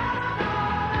can count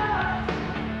on us.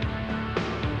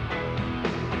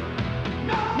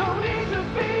 No need to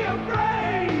be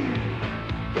afraid.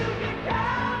 You can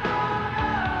count on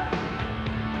us.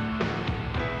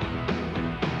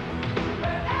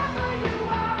 Wherever you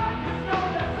are, you know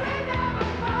that we never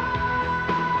fall.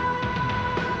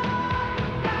 You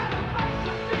gotta fight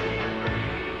to be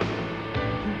free.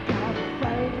 You gotta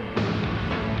fight.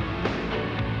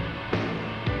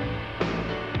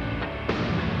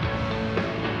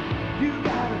 You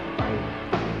gotta fight.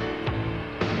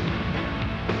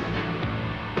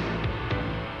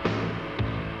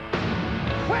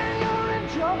 When you're in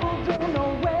trouble, don't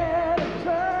know where to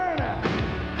turn.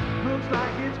 Looks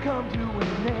like it's come to an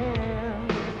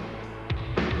end.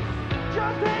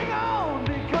 Just hang on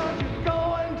because you're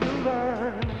going to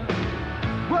learn.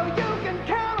 Well, you can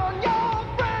count on your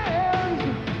friends.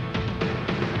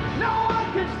 No one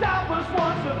can stop us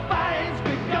once the fight's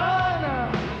begun.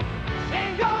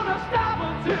 Ain't gonna stop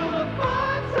until the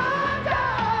fun's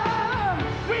undone.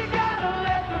 We gotta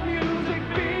let the music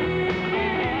be.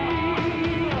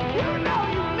 You know,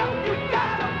 you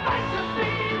gotta fight to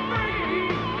be free.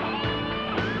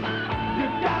 You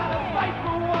gotta fight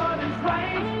for what is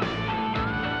right.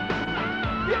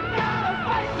 You gotta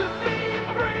fight to be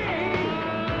free.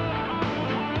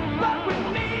 But we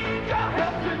need your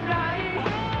help tonight.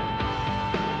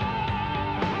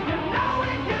 You know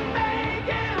we can make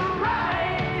it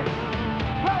right.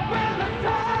 But when the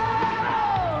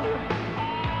turtles,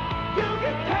 you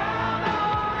can count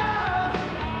on us.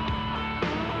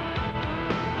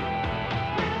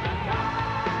 When the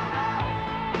turtles,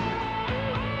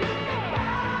 you can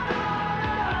count on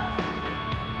us.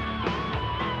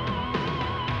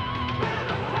 When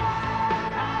the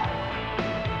turtles,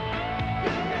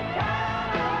 you can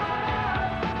count on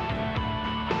us.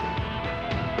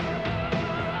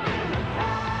 When the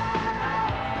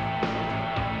turtles,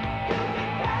 you can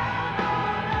count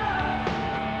on us.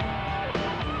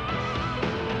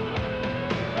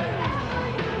 Wherever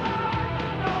you are, you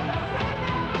know that we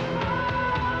never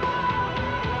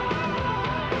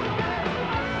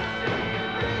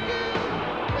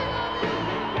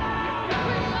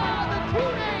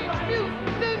Teenage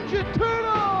Mutant Ninja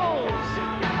Turtles!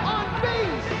 On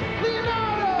bass,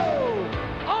 Leonardo!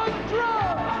 On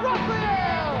drums,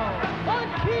 Raphael! On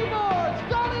keyboards,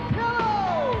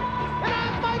 Donatello! And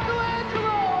I'm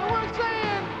Michelangelo! And we're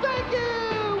saying thank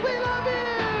you! We love you!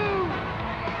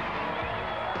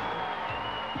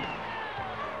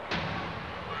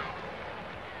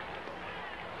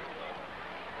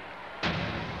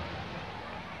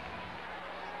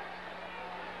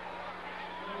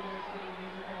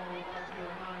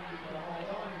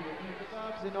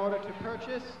 In order to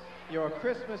purchase your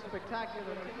Christmas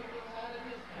spectacular ticket at a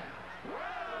discount.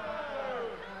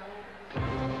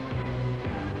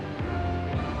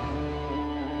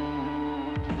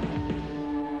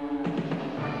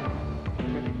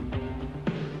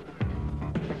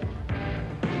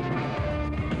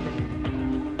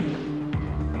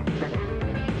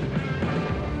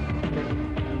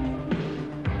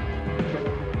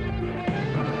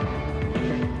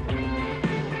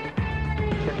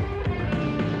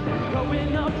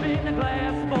 Growing up in a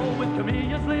glass bowl with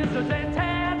chameleons, lizards, and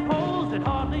tadpoles, it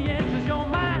hardly enters your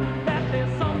mind that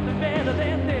there's something better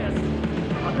than this.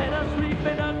 Let us sleep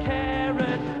in a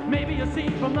carrot, maybe a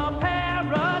scene from the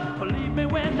parrot. Believe me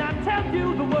when I tell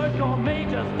you the word gourmet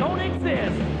just don't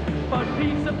exist. But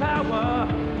pizza power,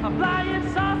 a flying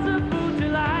saucer food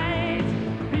delight.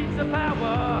 Pizza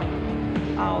power,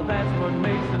 oh, that's what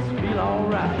makes us feel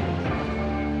alright.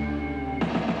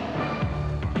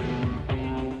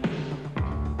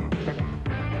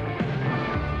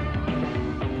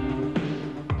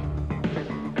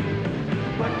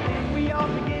 But then we all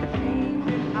begin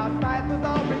changing, our size was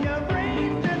all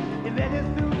rearranging. It led us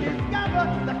to discover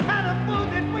the kind of food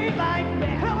that we like.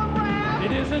 Hell around.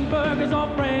 It Beers and burgers or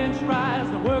french fries,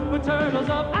 the work for turtles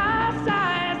of our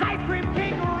size. Ice cream,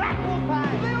 cake, or apple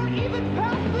pie. They don't even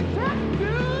pass the test,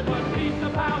 dude. But pizza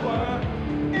power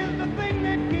Is the thing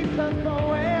that keeps us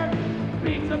going.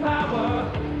 Pizza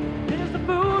power is the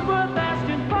food worth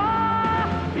asking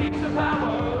for. Pizza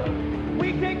power,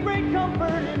 We take great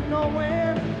comfort in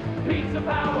knowing. pizza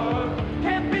power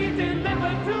can be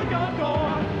delivered to your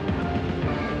door.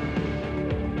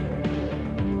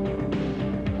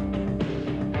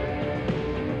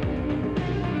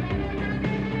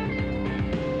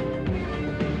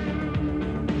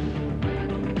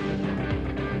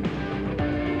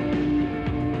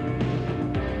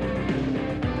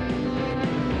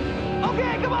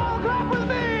 Okay, come on, clap with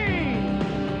me.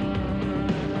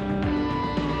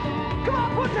 Come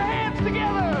on, put your hands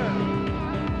together.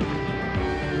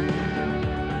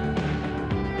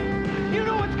 You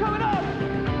know what's coming up.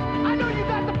 I know you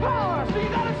got the power, so you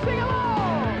gotta sing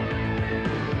along.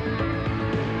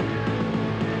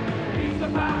 Pizza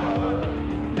power